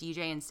famous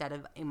DJ instead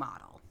of a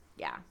model.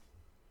 Yeah.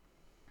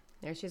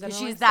 There she's. Because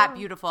she's that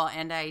beautiful,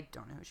 and I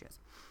don't know who she is.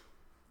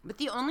 But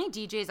the only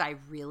DJs I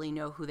really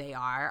know who they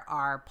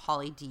are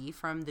Pauly D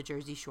from the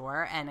Jersey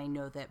Shore, and I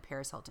know that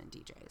Paris Hilton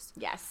DJs.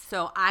 Yes.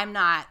 So I'm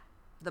not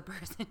the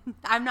person.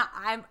 I'm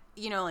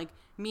like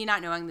me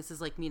not knowing this is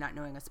like me not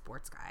knowing a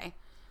sports guy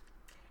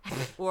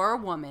or a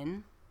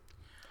woman.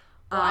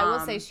 Well, I will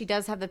say she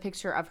does have the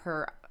picture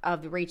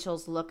of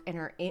Rachel's look in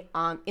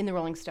the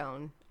Rolling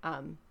Stone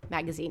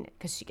magazine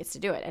because she gets to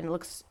do it, and it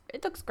looks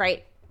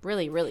great,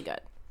 really, really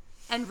good.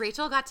 And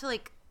Rachel got to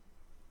like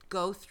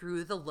go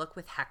through the look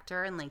with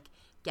Hector and like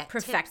get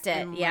perfect tips it,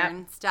 and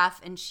learn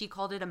stuff, and she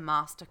called it a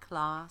master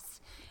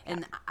class.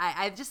 And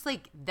I just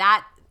like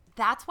that.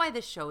 That's why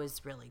the show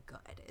is really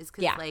good, is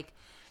because like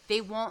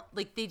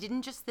they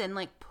didn't just then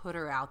like put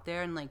her out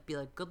there and like be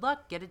like, good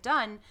luck, get it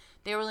done.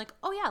 They were like,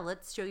 oh yeah,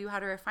 let's show you how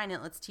to refine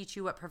it. Let's teach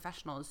you what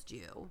professionals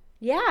do.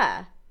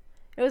 Yeah.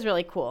 It was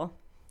really cool.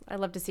 I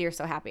love to see her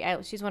so happy.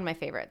 She's one of my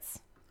favorites.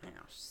 I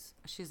know.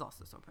 She's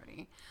also so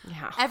pretty.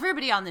 Yeah.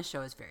 Everybody on this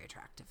show is very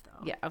attractive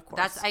though. Yeah, of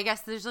course. I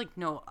guess there's like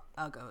no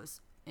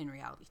uggos in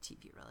reality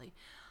TV really.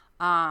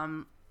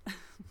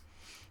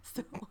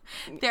 So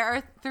there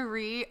are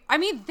three. I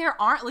mean, there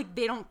aren't like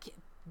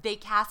they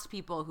cast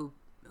people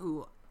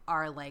who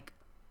are like.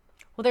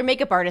 Well, they're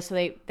makeup artists, so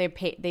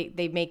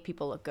they make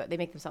people look good. They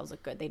make themselves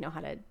look good. They know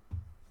how to.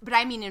 But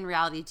I mean, in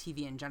reality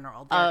TV in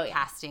general, they're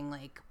casting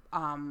like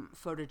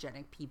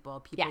photogenic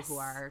people who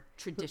are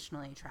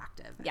traditionally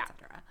attractive,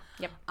 etc.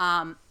 Yep.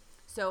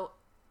 So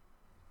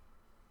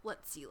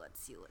let's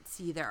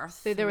see. There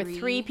were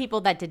three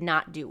people that did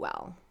not do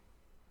well.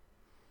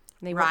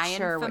 They weren't Ryan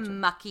sure from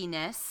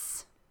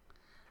Muckiness.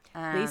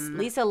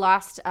 Lisa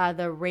lost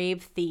the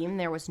rave theme.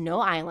 There was no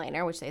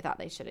eyeliner, which they thought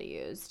they should have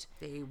used.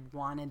 They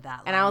wanted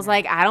that. And I was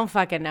like, I don't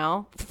fucking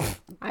know.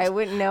 I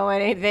wouldn't know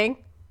anything.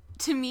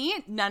 To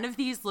me, none of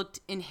these looked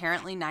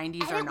inherently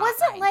 90s and or it not. It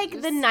wasn't 90s. like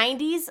the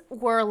 90s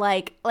were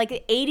like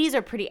the 80s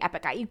are pretty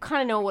epic. You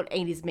kind of know what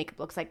 80s makeup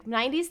looks like.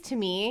 90s to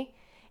me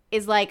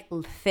is like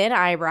thin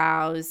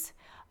eyebrows,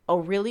 a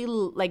really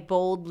like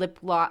bold lip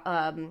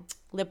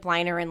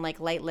liner and like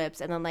light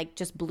lips, and then like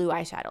just blue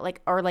eyeshadow,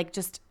 like, or like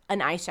just an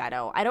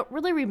eyeshadow. I don't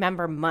really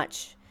remember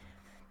much.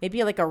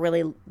 Maybe like a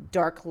really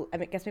dark, I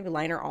guess maybe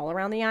liner all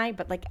around the eye,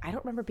 but like I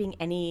don't remember being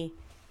any,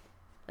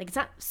 like it's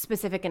not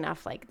specific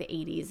enough like the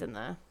 80s and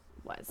the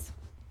was.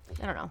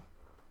 I don't know.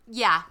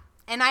 Yeah.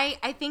 And I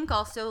think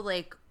also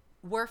like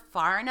we're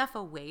far enough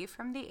away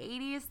from the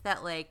 80s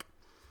that like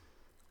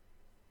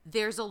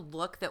there's a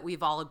look that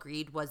we've all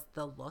agreed was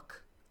the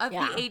look of the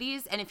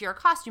 80s. And if you're a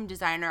costume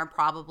designer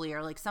probably,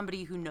 or like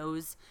somebody who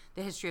knows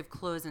the history of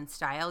clothes and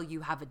style, you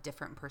have a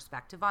different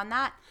perspective on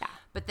that. Yeah.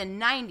 But the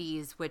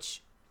 90s,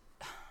 which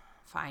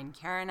fine,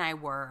 Kara and I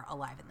were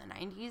alive in the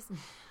 90s.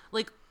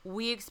 Like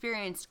we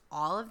experienced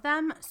all of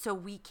them, so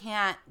we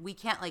can't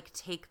like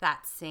take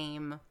that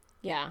same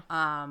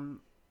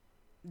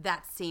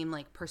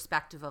like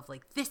perspective of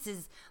like this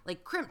is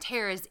like crimped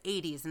hair is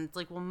 80s, and it's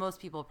like, well, most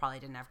people probably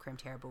didn't have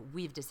crimped hair, but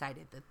we've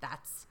decided that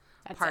that's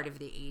part of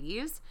the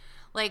 80s.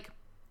 Like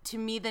to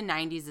me the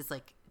 90s is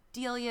like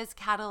Delia's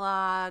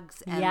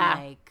catalogs and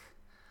like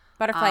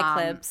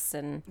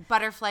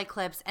butterfly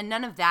clips, and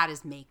none of that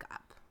is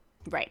makeup.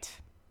 Right.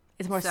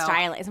 It's more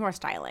styling. It's more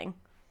styling.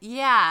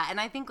 Yeah, and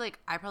I think like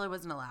I probably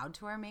wasn't allowed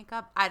to wear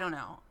makeup. I don't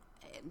know.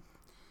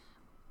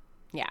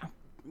 Yeah,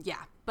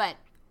 but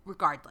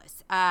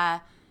regardless.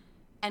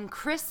 And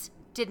Chris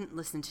didn't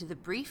listen to the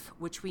brief,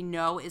 which we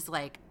know is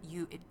like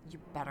you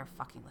better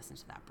fucking listen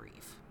to that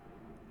brief.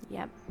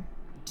 Yep.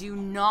 Do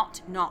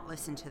not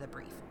listen to the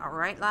brief. All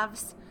right,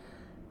 loves.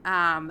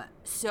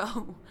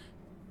 So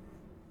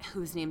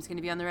whose name's going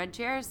to be on the red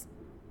chairs?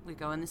 We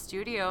go in the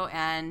studio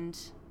and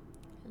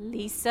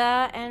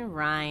Lisa and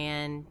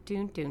Ryan,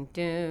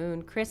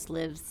 doon. Chris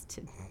lives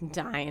to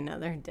die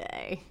another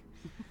day.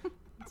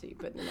 So you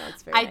put in the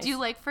notes. I do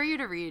like for you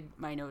to read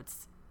my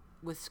notes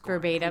with score.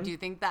 Verbatim. I do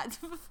think that's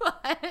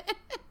fun.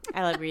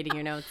 I love reading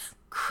your notes.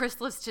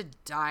 Chris lives to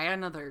die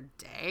another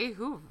day?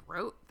 Who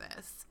wrote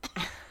this?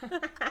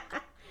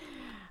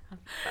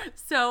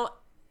 So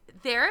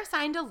they're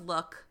assigned a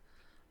look.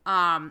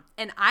 And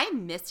I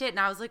missed it, and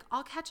I was like,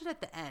 I'll catch it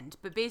at the end.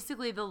 But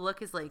basically the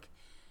look is like,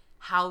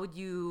 how would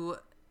you...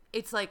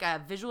 It's like a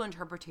visual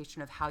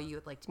interpretation of how you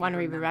would like to want to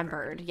be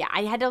remembered. Yeah,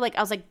 I had to like. I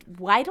was like,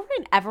 why don't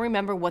I ever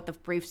remember what the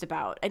brief's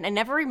about? And I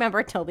never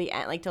remember till the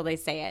end, like till they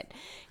say it,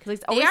 because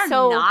it's always they are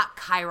not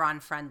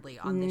Chiron friendly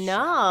on this show.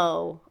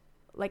 No,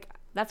 like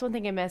that's one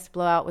thing I missed.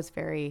 Blowout was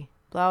very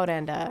Blowout,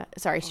 and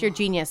Sheer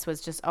Genius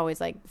was just always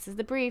like, this is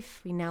the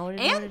brief. We know what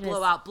it is. And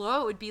Blowout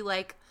would be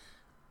like,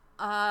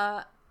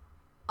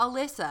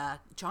 Alyssa,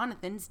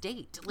 Jonathan's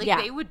date.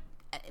 Like they would.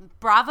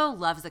 Bravo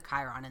loves a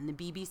Chiron, and the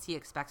BBC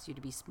expects you to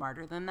be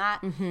smarter than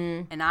that.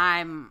 Mm-hmm. And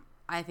I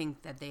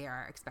think that they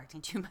are expecting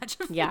too much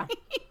of me.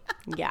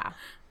 Yeah.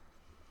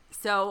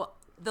 So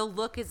the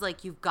look is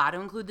like, you've got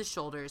to include the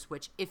shoulders,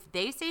 which if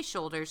they say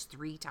shoulders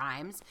 3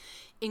 times,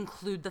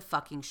 include the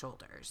fucking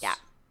shoulders. Yeah.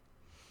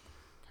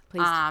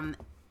 Please.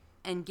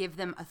 And give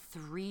them a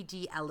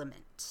 3D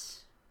element.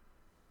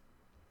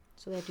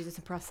 So they have to do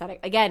some prosthetic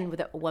again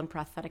with one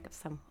prosthetic of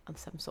some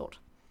sort.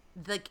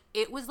 Like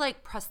it was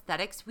like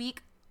Prosthetics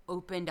Week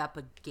opened up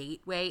a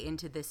gateway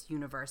into this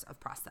universe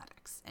of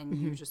prosthetics, and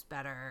you just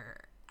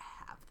better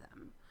have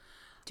them.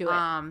 Do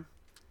it.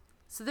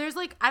 So there's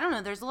like, I don't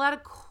know, there's a lot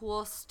of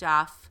cool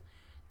stuff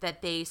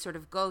that they sort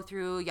of go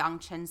through. Yang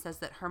Chen says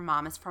that her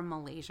mom is from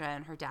Malaysia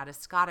and her dad is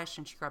Scottish,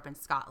 and she grew up in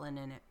Scotland,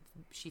 and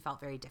she felt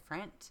very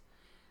different.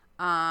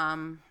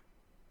 Let's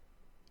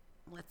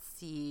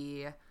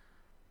see.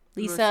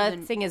 Lisa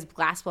thing is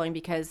glass blowing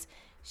because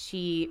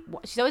she's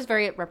always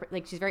very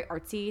like, she's very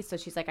artsy, so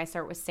she's like, I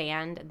start with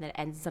sand and then it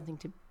ends in something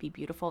to be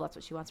beautiful. That's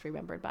what she wants to be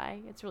remembered by.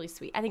 It's really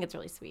sweet. I think it's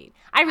really sweet.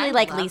 I really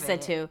like Lisa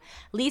too.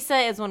 Lisa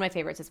is one of my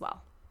favorites as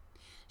well.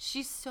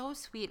 She's so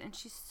sweet, and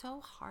she's so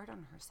hard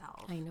on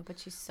herself. I know, but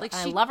she's so like,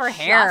 I she love her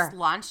hair. Just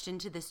launched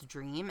into this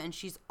dream, and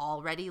she's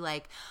already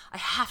like, I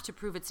have to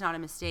prove it's not a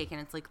mistake.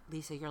 And it's like,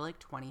 Lisa, you're like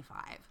 25.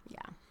 Yeah.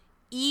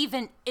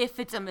 Even if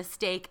it's a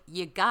mistake,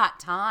 you got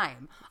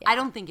time. Yeah. I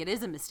don't think it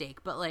is a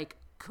mistake, but like,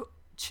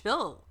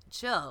 chill.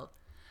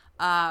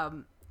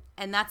 And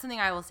that's something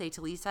I will say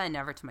to Lisa and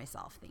never to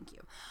myself. Thank you.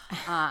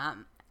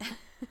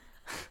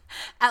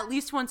 At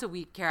least once a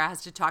week, Kara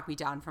has to talk me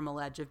down from a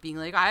ledge of being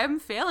like, I am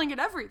failing at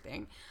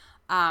everything.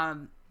 But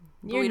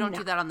we don't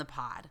do that on the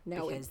pod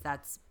because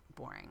that's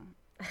boring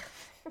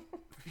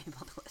for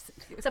people to listen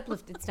to.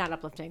 It's not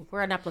uplifting.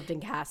 We're an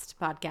uplifting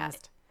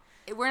podcast.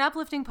 We're an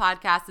uplifting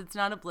podcast. It's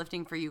not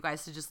uplifting for you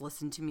guys to just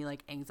listen to me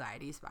like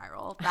anxiety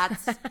spiral.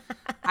 That's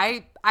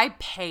I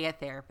pay a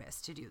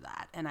therapist to do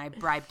that, and I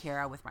bribe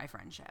Kara with my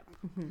friendship.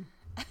 Mm-hmm.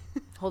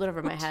 Hold it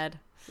over my head.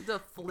 The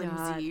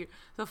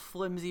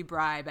flimsy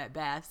bribe at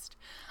best.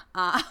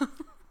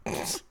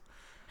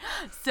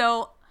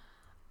 So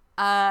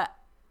I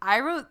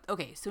wrote,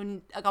 okay,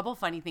 so a couple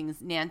funny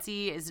things.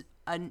 Nancy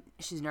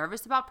she's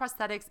nervous about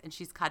prosthetics, and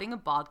she's cutting a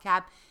bald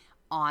cap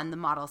on the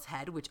model's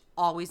head, which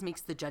always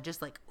makes the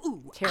judges like,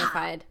 ooh,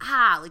 terrified.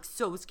 Like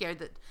so scared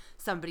that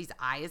somebody's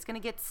eye is going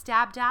to get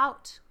stabbed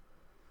out.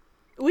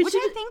 Which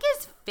I think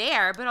is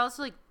fair, but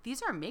also, like,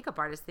 these are makeup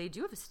artists. They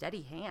do have a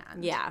steady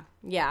hand.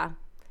 Yeah.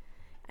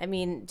 I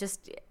mean,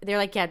 they're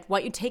like, yeah,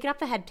 what, you take it off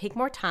the head, take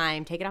more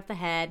time, take it off the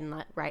head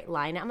and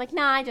line it. I'm like,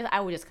 nah, I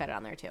would just cut it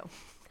on there too.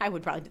 I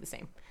would probably do the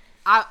same.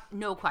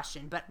 No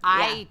question, but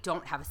I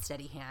don't have a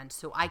steady hand,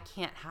 so I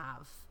can't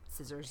have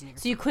scissors near.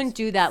 So you couldn't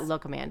do that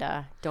look,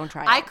 Amanda. Don't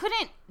try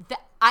it.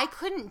 I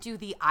couldn't do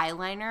the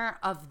eyeliner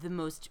of the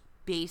most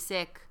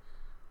basic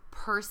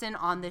person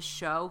on this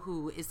show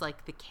who is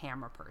like the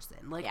camera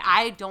person. Like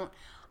I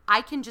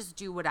can just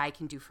do what I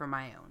can do for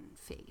my own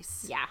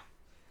face. Yeah.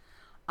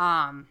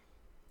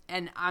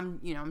 And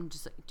I'm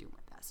just like doing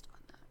my best on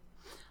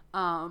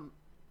that.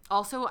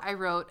 Also I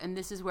wrote, and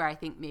this is where I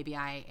think maybe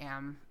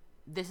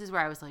this is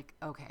where I was like,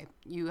 okay,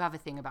 you have a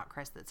thing about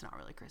Chris that's not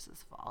really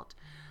Chris's fault.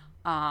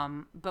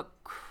 But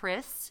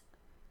Chris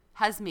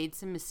has made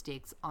some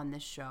mistakes on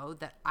this show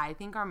that I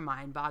think are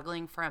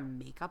mind-boggling for a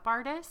makeup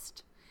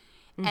artist.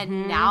 Mm-hmm.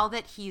 And now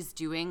that he's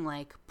doing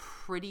like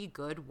pretty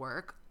good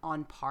work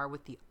on par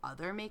with the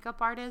other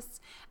makeup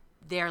artists,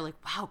 they're like,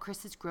 wow,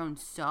 Chris has grown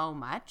so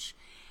much.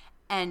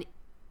 And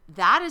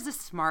that is a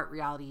smart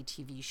reality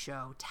TV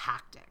show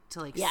tactic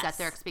to like set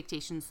their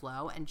expectations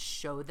low and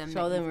show them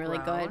really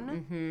good.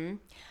 Mm-hmm.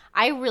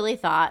 I really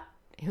thought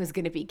it was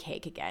going to be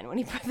Cake again when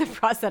he put the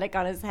prosthetic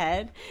on his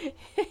head.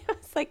 It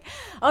was like,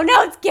 oh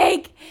no, it's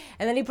Cake.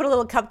 And then he put a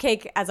little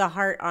cupcake as a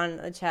heart on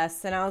the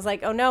chest. And I was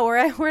like, oh no, we're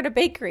at a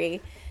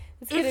bakery.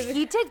 If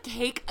he did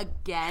Cake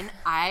again,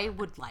 I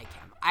would like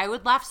him. I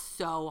would laugh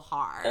so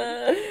hard.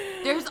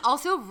 There's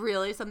also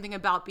really something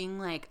about being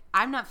like,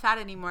 I'm not fat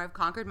anymore. I've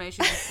conquered my issues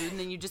with food. And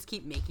then you just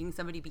keep making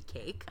somebody be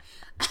Cake.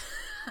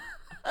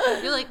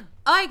 You're like,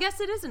 oh, I guess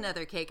it is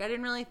another Cake. I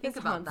didn't really think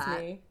about that.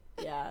 Me.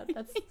 Yeah,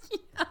 that's.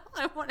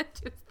 I wanted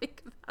to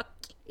think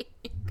about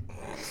Cake.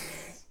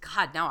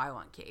 God, now I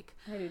want Cake.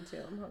 I do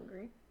too. I'm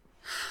hungry.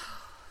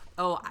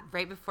 Oh,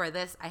 right before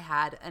this, I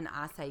had an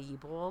acai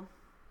bowl.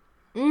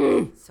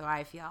 So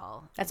I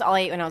feel. That's all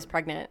I ate when I was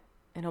pregnant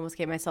and almost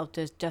gave myself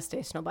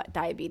gestational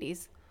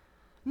diabetes.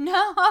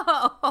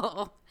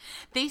 No,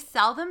 they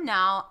sell them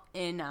now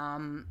in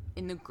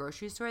the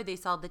grocery store. They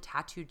sell the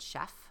tattooed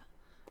chef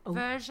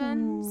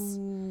versions,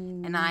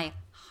 and I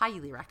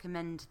highly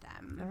recommend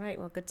them. All right,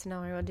 well, good to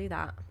know. I will do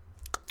that.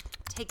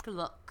 Take a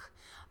look.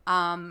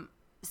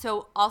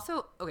 So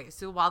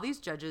while these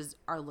judges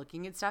are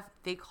looking at stuff,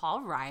 they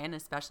call Ryan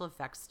a special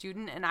effects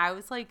student, and I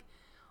was like,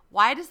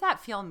 why does that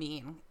feel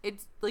mean?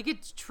 It's like,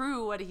 it's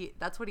true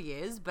that's what he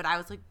is, but I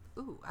was like,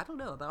 ooh, I don't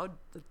know. That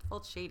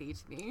felt shady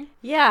to me.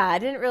 Yeah, I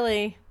didn't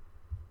really.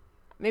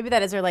 Maybe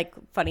that is their like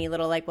funny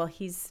little like, well,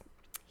 he's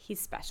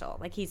special.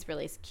 Like he's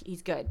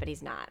good, but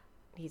he's not.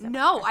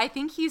 No, I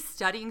think he's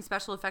studying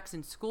special effects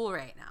in school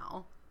right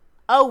now.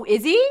 Oh,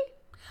 is he?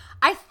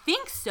 I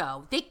think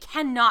so.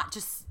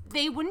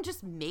 They wouldn't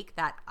just make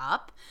that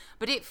up,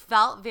 but it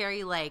felt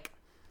very like,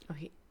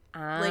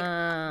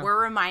 like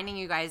we're reminding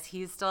you guys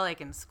he's still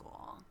like in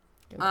school.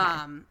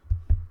 Okay.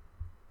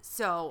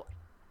 So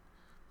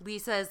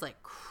Lisa is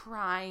like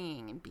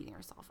crying and beating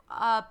herself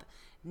up.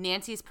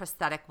 Nancy's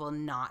prosthetic will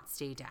not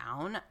stay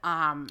down.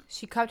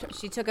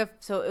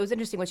 So it was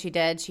interesting what she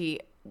did. She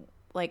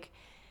like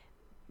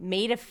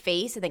made a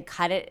face and then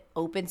cut it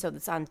open so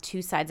it's on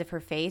two sides of her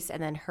face,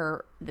 and then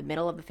the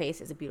middle of the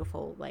face is a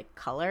beautiful like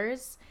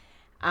colors.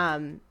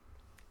 And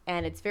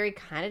it's very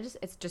kind of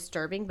it's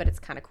disturbing, but it's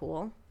kind of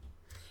cool.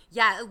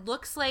 Yeah, it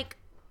looks like,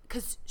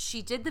 because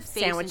she did the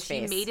face and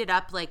she made it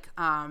up like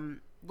a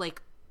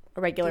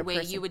regular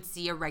way you would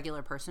see a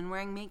regular person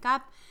wearing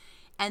makeup.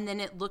 And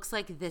then it looks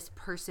like this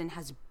person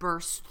has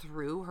burst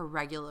through her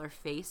regular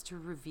face to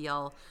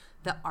reveal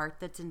the art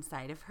that's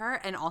inside of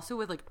her, and also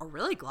with like a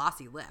really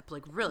glossy lip,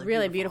 like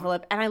really beautiful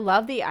lip. And I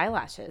love the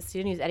eyelashes. She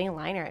didn't use any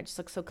liner. It just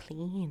looks so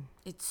clean.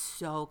 It's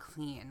so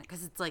clean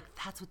because it's like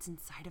that's what's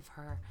inside of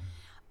her.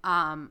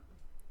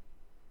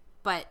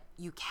 But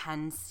you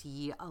can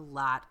see a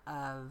lot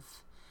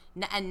of,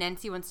 and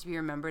Nancy wants to be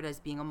remembered as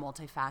being a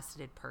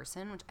multifaceted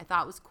person, which I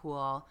thought was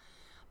cool.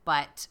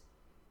 But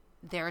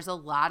there's a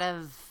lot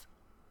of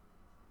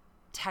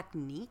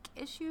technique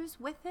issues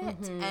with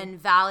it. Mm-hmm.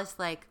 And Val is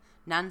like,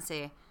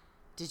 Nancy,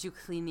 did you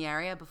clean the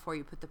area before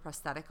you put the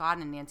prosthetic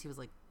on? And Nancy was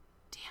like,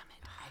 damn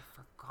it, I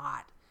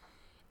forgot.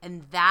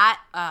 And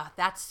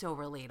that's so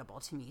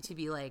relatable to me, to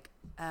be like,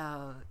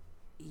 oh,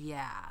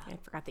 yeah. I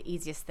forgot the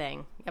easiest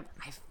thing. Yep.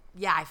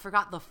 I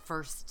forgot the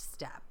first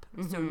step.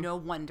 Mm-hmm. So no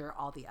wonder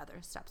all the other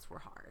steps were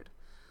hard.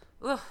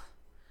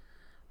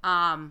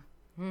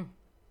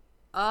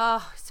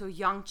 So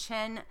Young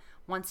Chen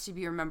wants to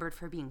be remembered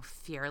for being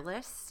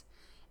fearless,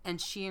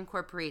 and she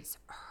incorporates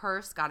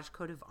her Scottish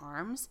coat of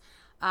arms.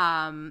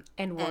 And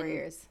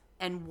warriors.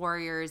 And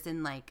warriors,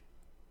 and like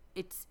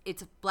it's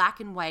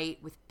black and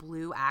white with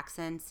blue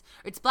accents.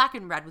 It's black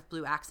and red with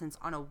blue accents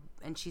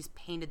and she's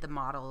painted the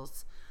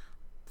model's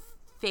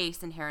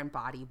face and hair and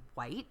body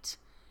white.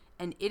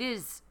 And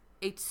it's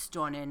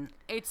stunning.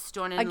 It's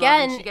stunning.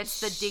 Again, she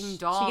gets the ding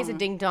dong. She gets a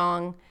ding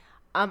dong.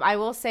 I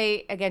will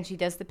say again, she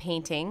does the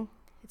painting.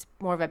 It's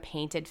more of a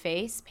painted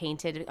face,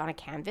 painted on a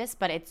canvas,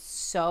 but it's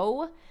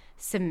so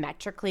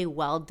symmetrically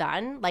well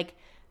done. Like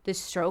the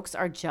strokes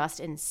are just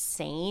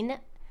insane.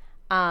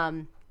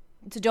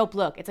 It's a dope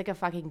look. It's like a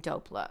fucking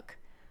dope look.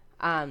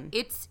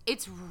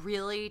 It's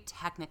really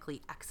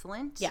technically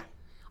excellent. Yeah.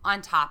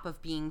 On top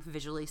of being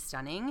visually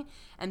stunning.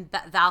 And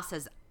Val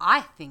says,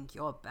 I think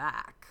you're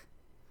back.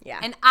 Yeah.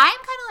 And I'm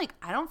kind of like,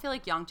 I don't feel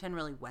like Yeongchen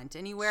really went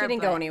anywhere. She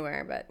didn't go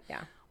anywhere, but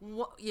yeah.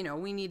 You know,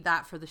 we need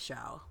that for the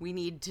show. We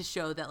need to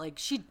show that, like,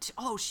 she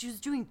was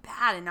doing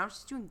bad and now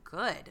she's doing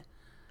good.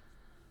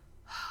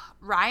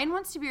 Ryan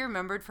wants to be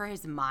remembered for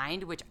his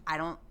mind, which I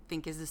don't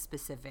think is a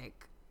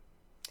specific.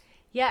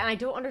 Yeah, and I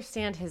don't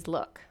understand his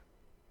look.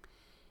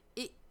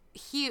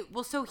 He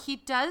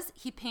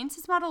paints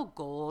his model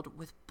gold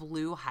with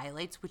blue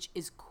highlights, which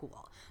is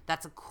cool.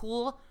 That's a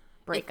cool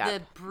breakup.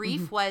 The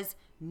brief was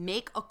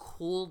make a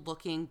cool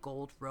looking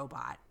gold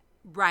robot.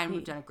 Ryan would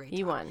have done a great job.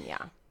 He won,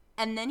 yeah.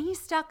 And then he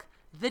stuck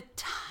the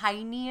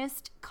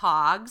tiniest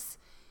cogs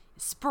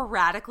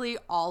sporadically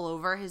all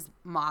over his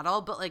model,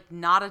 but like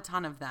not a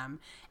ton of them,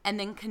 and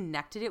then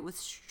connected it with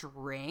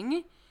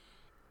string.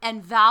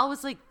 And Val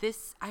was like,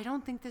 I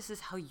don't think this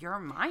is how your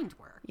mind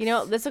works. You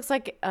know, this looks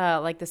like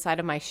the side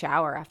of my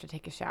shower after I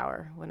take a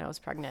shower when I was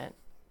pregnant.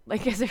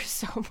 Like, is there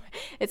so much?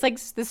 It's like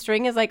the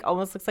string is like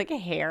almost looks like a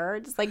hair,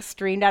 just like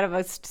streamed out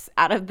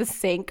of the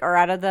sink or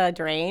out of the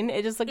drain.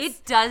 It just looks.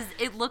 It does.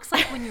 It looks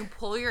like when you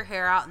pull your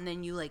hair out and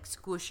then you like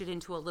squish it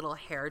into a little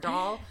hair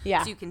doll.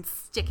 Yeah. So you can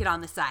stick it on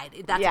the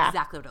side. That's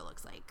exactly what it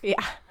looks like.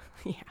 Yeah.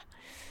 Yeah.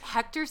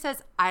 Hector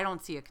says, I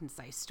don't see a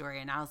concise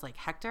story. And I was like,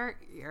 Hector,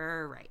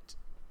 you're right.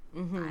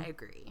 Mm-hmm. I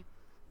agree.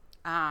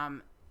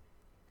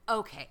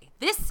 Okay.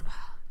 This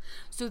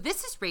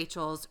is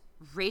Rachel's.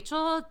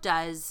 Rachel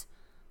does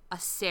a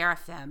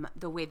seraphim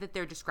the way that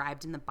they're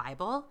described in the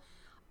Bible,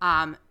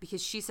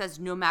 because she says,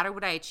 no matter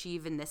what I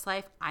achieve in this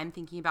life, I'm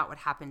thinking about what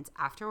happens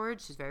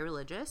afterwards. She's very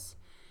religious.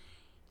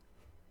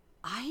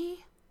 I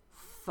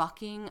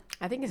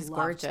think this is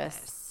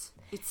gorgeous.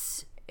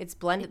 This. It's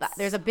blended.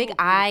 There's a big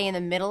eye in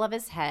the middle of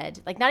his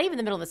head, like not even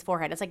the middle of his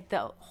forehead. It's like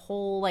the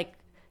whole like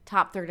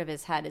top third of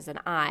his head is an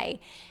eye.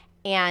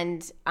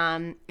 And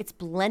it's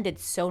blended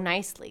so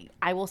nicely.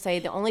 I will say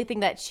the only thing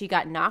that she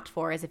got knocked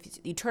for is if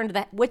you turn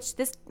to which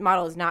this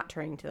model is not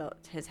turning to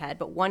his head,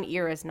 but one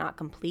ear is not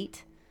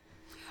complete.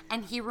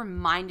 And he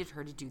reminded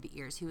her to do the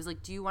ears. He was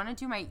like, do you want to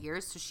do my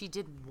ears? So she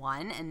did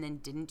one and then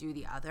didn't do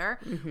the other,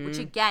 which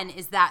again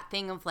is that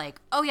thing of like,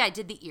 oh yeah, I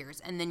did the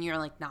ears. And then you're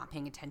like not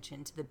paying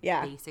attention to the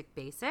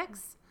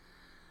basics.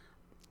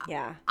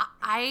 Yeah.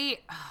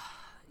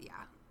 Yeah.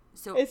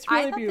 So it's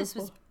really I thought beautiful. This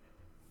was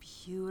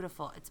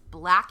beautiful. It's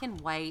black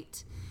and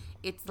white.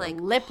 It's like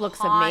the lip looks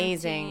haunting.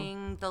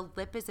 amazing. The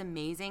lip is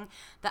amazing.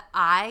 The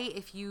eye,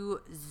 if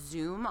you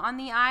zoom on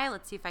the eye,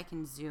 let's see if I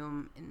can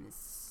zoom in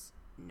this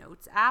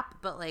notes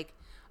app, but like,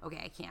 okay,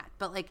 I can't.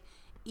 But like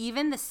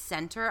even the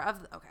center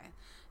of the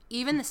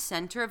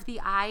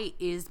eye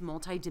is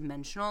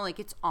multidimensional. Like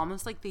it's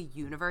almost like the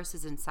universe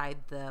is inside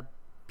the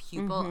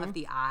pupil of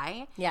the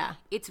eye. Yeah.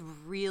 It's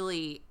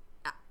really,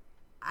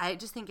 I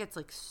just think it's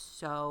like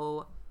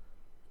so,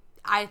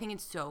 I think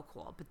it's so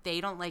cool, but they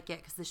don't like it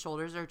because the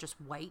shoulders are just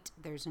white.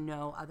 There's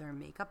no other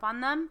makeup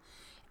on them.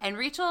 And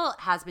Rachel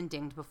has been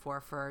dinged before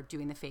for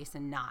doing the face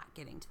and not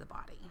getting to the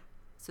body.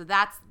 So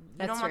that's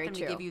you don't want them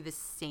to give you the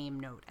same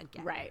note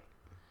again. Right.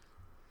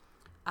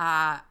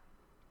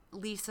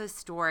 Lisa's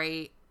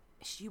story,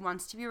 she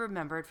wants to be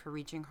remembered for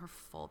reaching her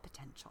full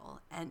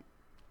potential. And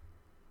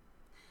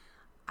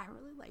I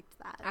really liked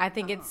that. I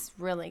think it's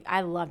really,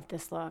 I loved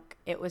this look.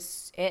 It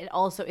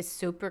also is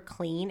super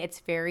clean.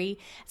 It's very,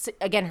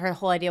 again, her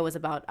whole idea was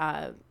about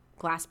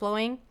glass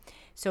blowing.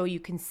 So you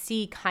can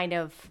see kind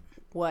of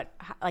what,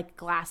 like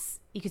glass,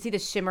 you can see the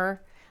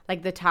shimmer,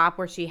 like the top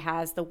where she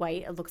has the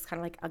white, it looks kind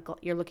of like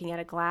you're looking at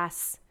a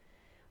glass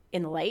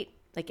in the light.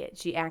 Like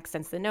she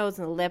accents the nose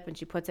and the lip and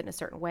she puts it in a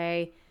certain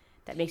way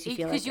that makes you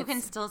feel like because you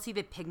can still see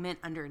the pigment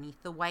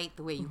underneath the white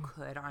the way you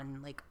could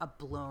on like a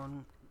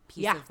blown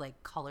piece of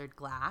like colored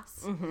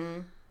glass.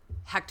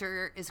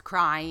 Hector is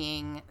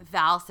crying.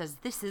 Val says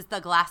this is the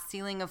glass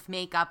ceiling of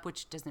makeup,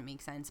 which doesn't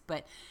make sense,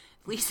 but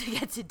Lisa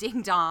gets a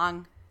ding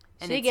dong.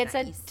 And she gets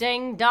a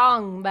ding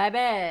dong,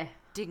 baby.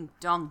 Ding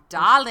dong,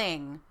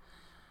 darling.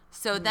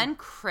 So then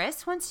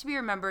Chris wants to be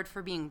remembered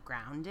for being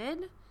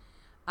grounded.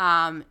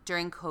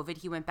 During COVID,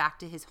 he went back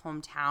to his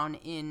hometown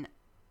in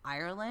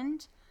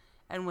Ireland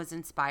and was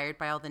inspired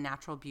by all the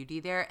natural beauty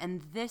there.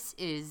 And this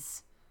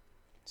is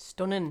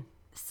stunning.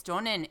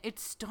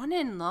 It's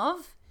stunning,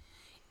 love.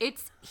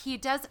 He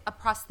does a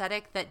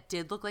prosthetic that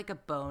did look like a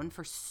bone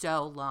for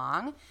so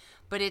long,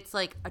 but it's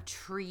like a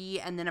tree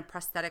and then a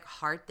prosthetic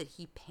heart that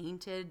he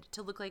painted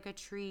to look like a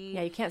tree.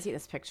 Yeah, you can't see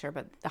this picture,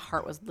 but the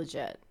heart was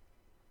legit.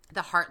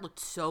 The heart looked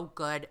so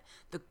good.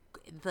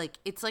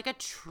 It's like a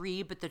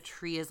tree, but the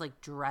tree is like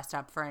dressed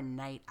up for a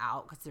night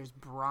out because there's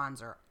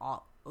bronzer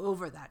all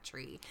over that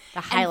tree.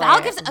 The highlight. And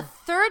Val gives a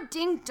third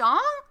ding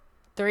dong.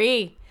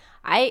 3.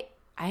 I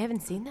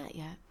haven't seen that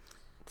yet.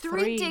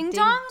 3 ding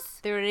dongs?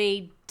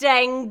 3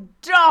 ding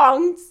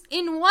dongs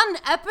in one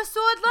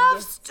episode, love.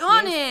 Yes,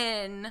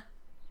 Stunning. Yes.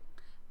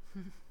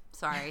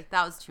 sorry.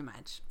 That was too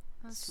much.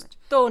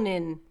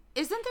 Stunning.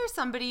 Isn't there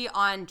somebody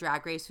on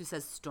Drag Race who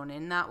says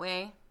stunning that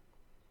way?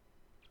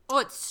 Oh,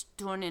 it's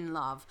stunning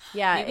love.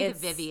 Yeah, maybe it's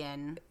the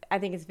Vivian. I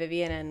think it's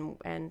Vivian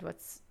and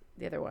what's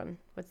the other one?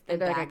 What's And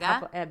they're like a Baga?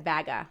 couple?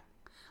 Baga.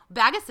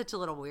 Baga's such a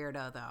little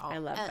weirdo, though. I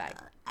love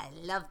Baga. I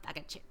love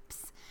Baga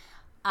chips.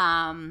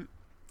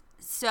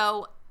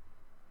 So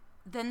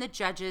then the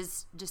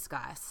judges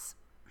discuss.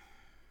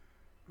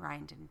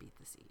 Ryan didn't beat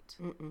the seat.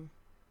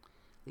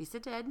 Lisa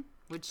did,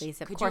 which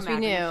Lisa, of could course you we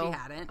imagine knew. if she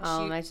hadn't?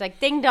 Oh, and she's like,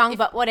 ding dong,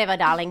 but whatever,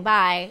 darling,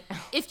 bye.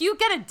 If you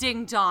get a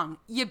ding dong,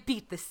 you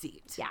beat the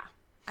seat. Yeah.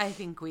 I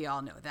think we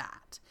all know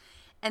that.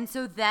 And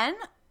so then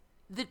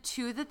the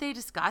two that they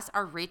discuss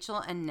are Rachel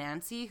and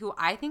Nancy, who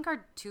I think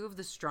are two of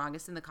the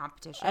strongest in the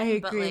competition. I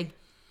But agree. like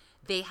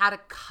they had a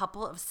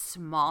couple of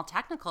small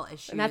technical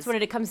issues. And that's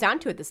what it comes down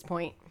to at this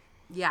point.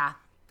 Yeah,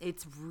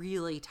 it's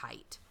really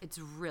tight. It's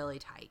really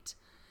tight.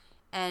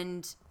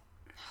 And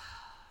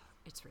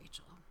it's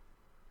Rachel.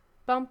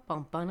 Bum,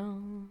 bum,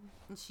 bum.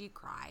 And she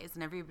cries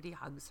and everybody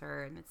hugs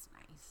her and it's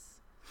nice.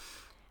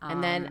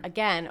 And then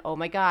again, oh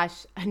my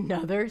gosh,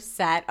 another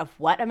set of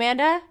what,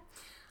 Amanda?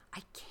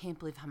 I can't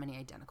believe how many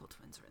identical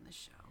twins are in this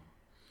show.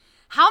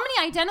 How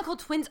many identical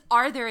twins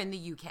are there in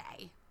the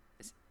UK?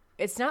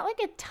 It's not like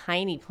a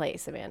tiny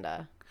place,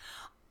 Amanda.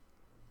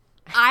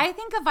 I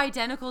think of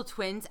identical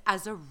twins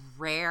as a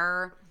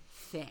rare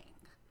thing.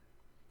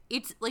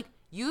 It's like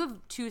you have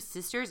two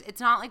sisters. It's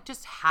not like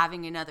just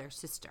having another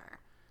sister.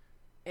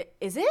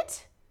 Is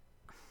it?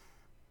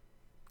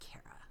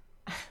 Kara,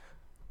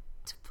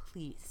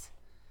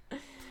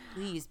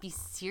 please be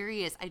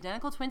serious.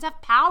 Identical twins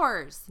have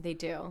powers. They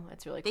do.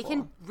 It's really They cool.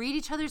 can read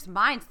each other's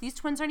minds. These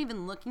twins aren't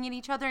even looking at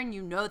each other, and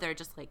you know they're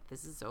just like,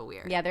 this is so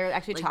weird. Yeah, they're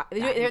actually Like, talking.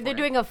 back and They're forth.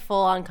 doing a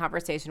full-on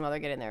conversation while they're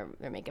getting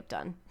their makeup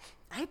done.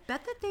 I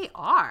bet that they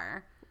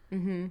are.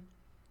 The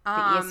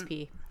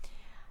ESP.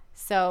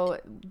 So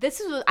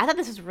I thought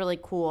this was really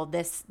cool.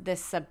 This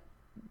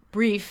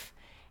brief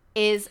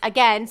is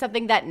again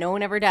something that no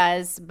one ever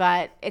does,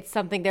 but it's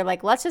something they're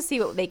like, let's just see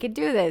what they can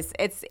do. This.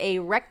 It's a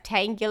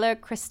rectangular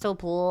crystal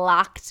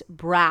blocked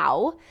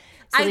brow.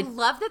 So I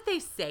love that they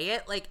say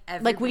it like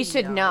everybody we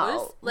should knows.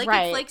 know, Like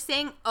right. it's like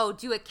saying, "Oh,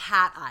 do a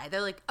cat eye."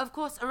 They're like, "Of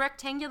course, a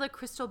rectangular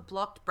crystal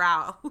blocked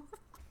brow."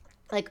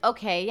 like,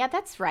 okay, yeah,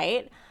 that's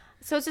right.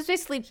 So it's just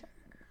basically,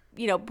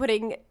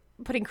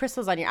 putting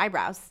crystals on your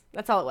eyebrows.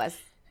 That's all it was.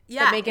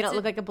 Yeah, But making it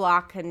look like a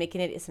block and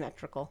making it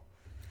asymmetrical.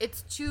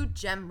 It's two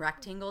gem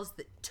rectangles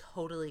that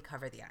totally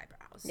cover the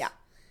eyebrows. Yeah.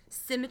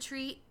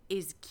 Symmetry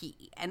is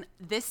key. And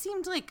this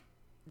seemed like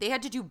they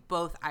had to do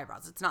both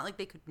eyebrows. It's not like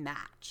they could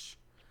match.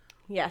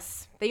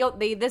 Yes, they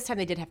this time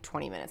they did have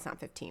 20 minutes, not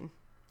 15.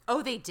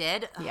 Oh, they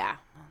did? Yeah,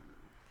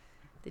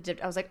 they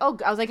did. I was like,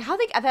 how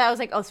they? I was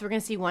like, oh, so we're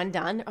gonna see one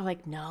done? Or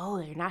like, no,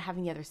 they're not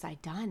having the other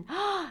side done.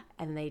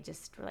 And they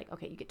just were like,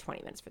 okay, you get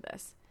 20 minutes for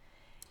this.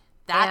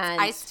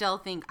 And I still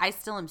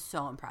am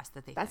so impressed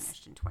that they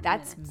finished in 20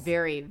 minutes. That's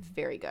very,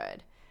 very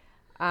good.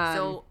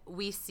 So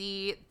we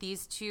see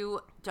these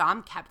two.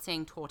 Dom kept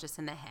saying tortoise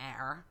in the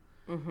hair.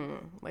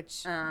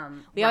 Which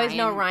we always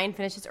know Ryan- Ryan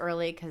finishes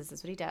early because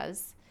that's what he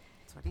does.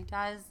 That's what he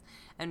does.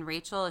 And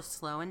Rachel is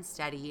slow and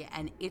steady.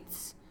 And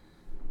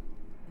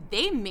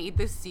they made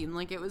this seem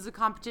like it was a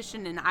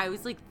competition. And I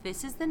was like,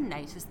 this is the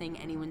nicest thing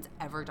anyone's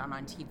ever done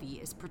on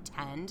TV is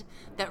pretend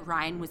that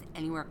Ryan was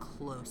anywhere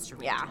close to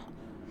Rachel. Yeah.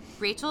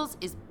 Rachel's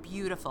is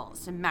beautiful,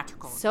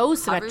 symmetrical. So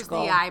symmetrical.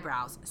 Covers the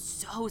eyebrows.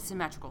 So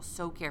symmetrical,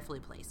 so carefully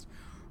placed.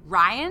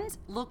 Ryan's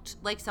looked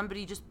like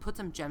somebody just put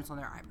some gems on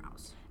their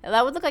eyebrows.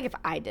 That would look like if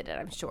I did it.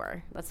 I'm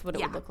sure that's what it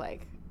would Yeah. look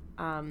like.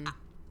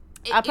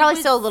 It Probably was-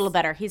 still a little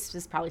better. He's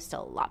just probably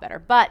still a lot better.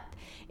 But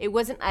it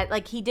wasn't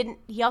like he didn't.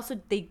 He also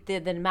the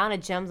amount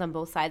of gems on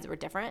both sides were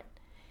different,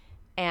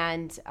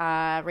 and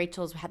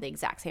Rachel's had the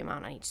exact same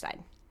amount on each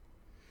side.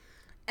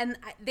 And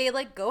they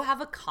like go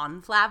have a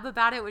conflab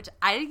about it, which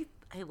I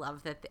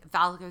love that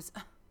Val goes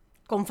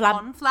Conflab.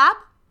 conflab.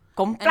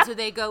 And Conflab. so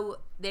they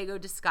go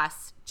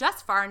discuss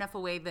just far enough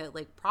away that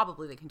like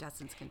probably the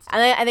contestants can still.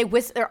 And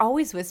they're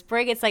always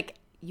whispering. It's like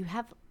you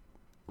have.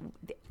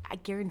 I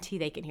guarantee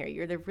they can hear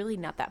you. They're really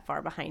not that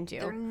far behind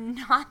They're you.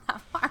 not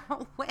that far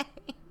away.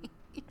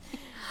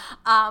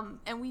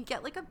 And we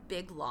get like a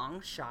big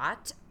long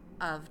shot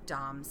of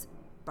Dom's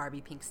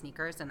Barbie pink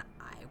sneakers, and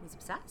I was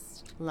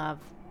obsessed. Love.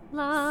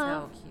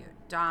 So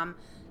cute. Dom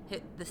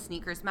hit the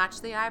sneakers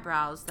match the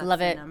eyebrows. That's Love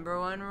the it. number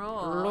one rule.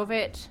 Love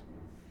it.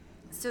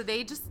 So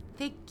they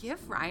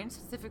give Ryan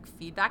specific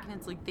feedback, and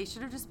it's like they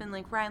should have just been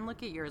like, Ryan,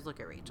 look at yours, look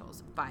at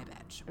Rachel's. Bye,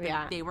 bitch. But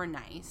Yeah. they were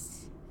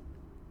nice.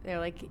 They're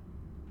like,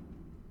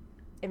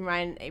 and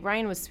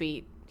Ryan was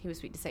sweet. He was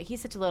sweet to say.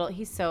 He's got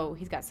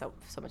so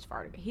much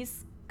far to go.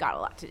 He's got a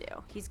lot to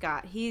do. He's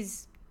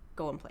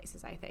going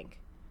places, I think.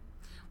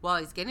 Well,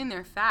 he's getting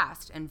there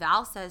fast, and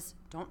Val says,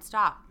 don't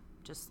stop,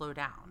 just slow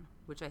down,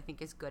 which I think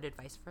is good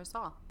advice for us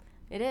all.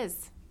 It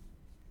is.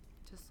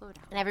 Just slow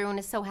down. And everyone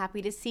is so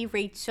happy to see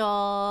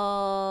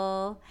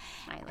Rachel.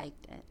 I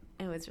liked it.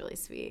 It was really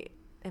sweet.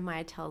 And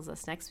Maya tells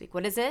us next week.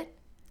 What is it?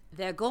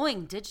 They're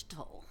going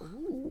digital.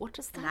 Ooh, what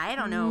does that And I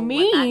don't know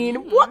mean?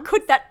 what that What means.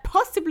 could that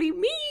possibly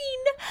mean?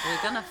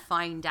 We're gonna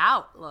find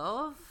out,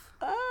 love.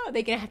 Oh, are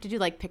they gonna have to do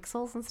like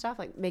pixels and stuff?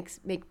 Like make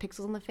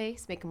pixels on the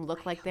face, make them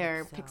look like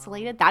they're so.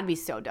 pixelated? That'd be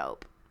so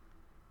dope.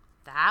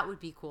 That would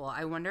be cool.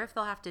 I wonder if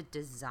they'll have to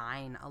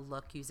design a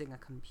look using a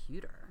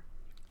computer.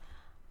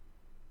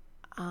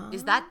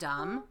 Is that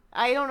dumb?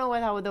 I don't know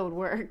how that would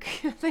work.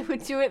 They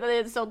would do it, and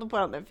they still have to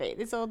put on their face.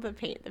 They still have to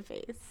paint the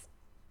face.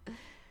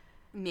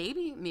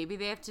 Maybe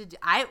they have to.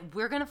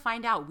 We're gonna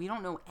find out. We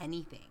don't know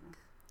anything.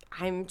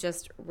 I'm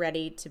just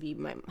ready to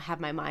have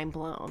my mind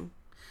blown.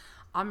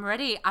 I'm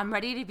ready. I'm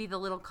ready to be the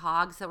little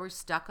cogs that were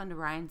stuck under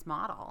Ryan's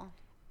model.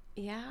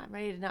 Yeah, I'm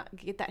ready to not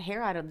get that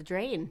hair out of the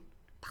drain.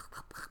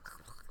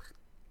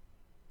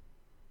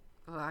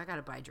 Oh, I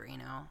gotta buy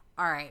Drano.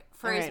 All right, All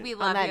Frizz, right, we on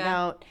love that you.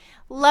 note,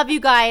 love you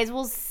guys.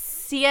 We'll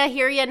see ya,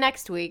 hear ya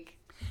next week.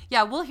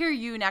 Yeah, we'll hear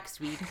you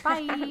next week.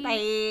 Bye.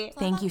 Bye.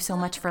 Thank you so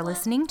much for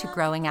listening to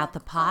Growing Out the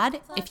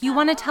Pod. If you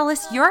want to tell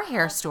us your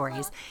hair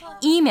stories,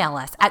 email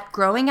us at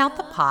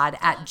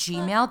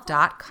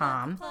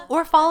growingoutthepod@gmail.com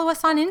or follow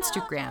us on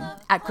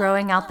Instagram at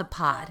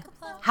growingoutthepod.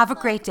 Have a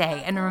great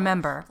day, and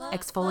remember,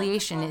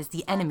 exfoliation is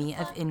the enemy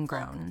of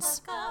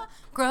ingrowns.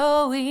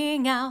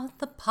 Growing out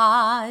the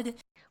pod.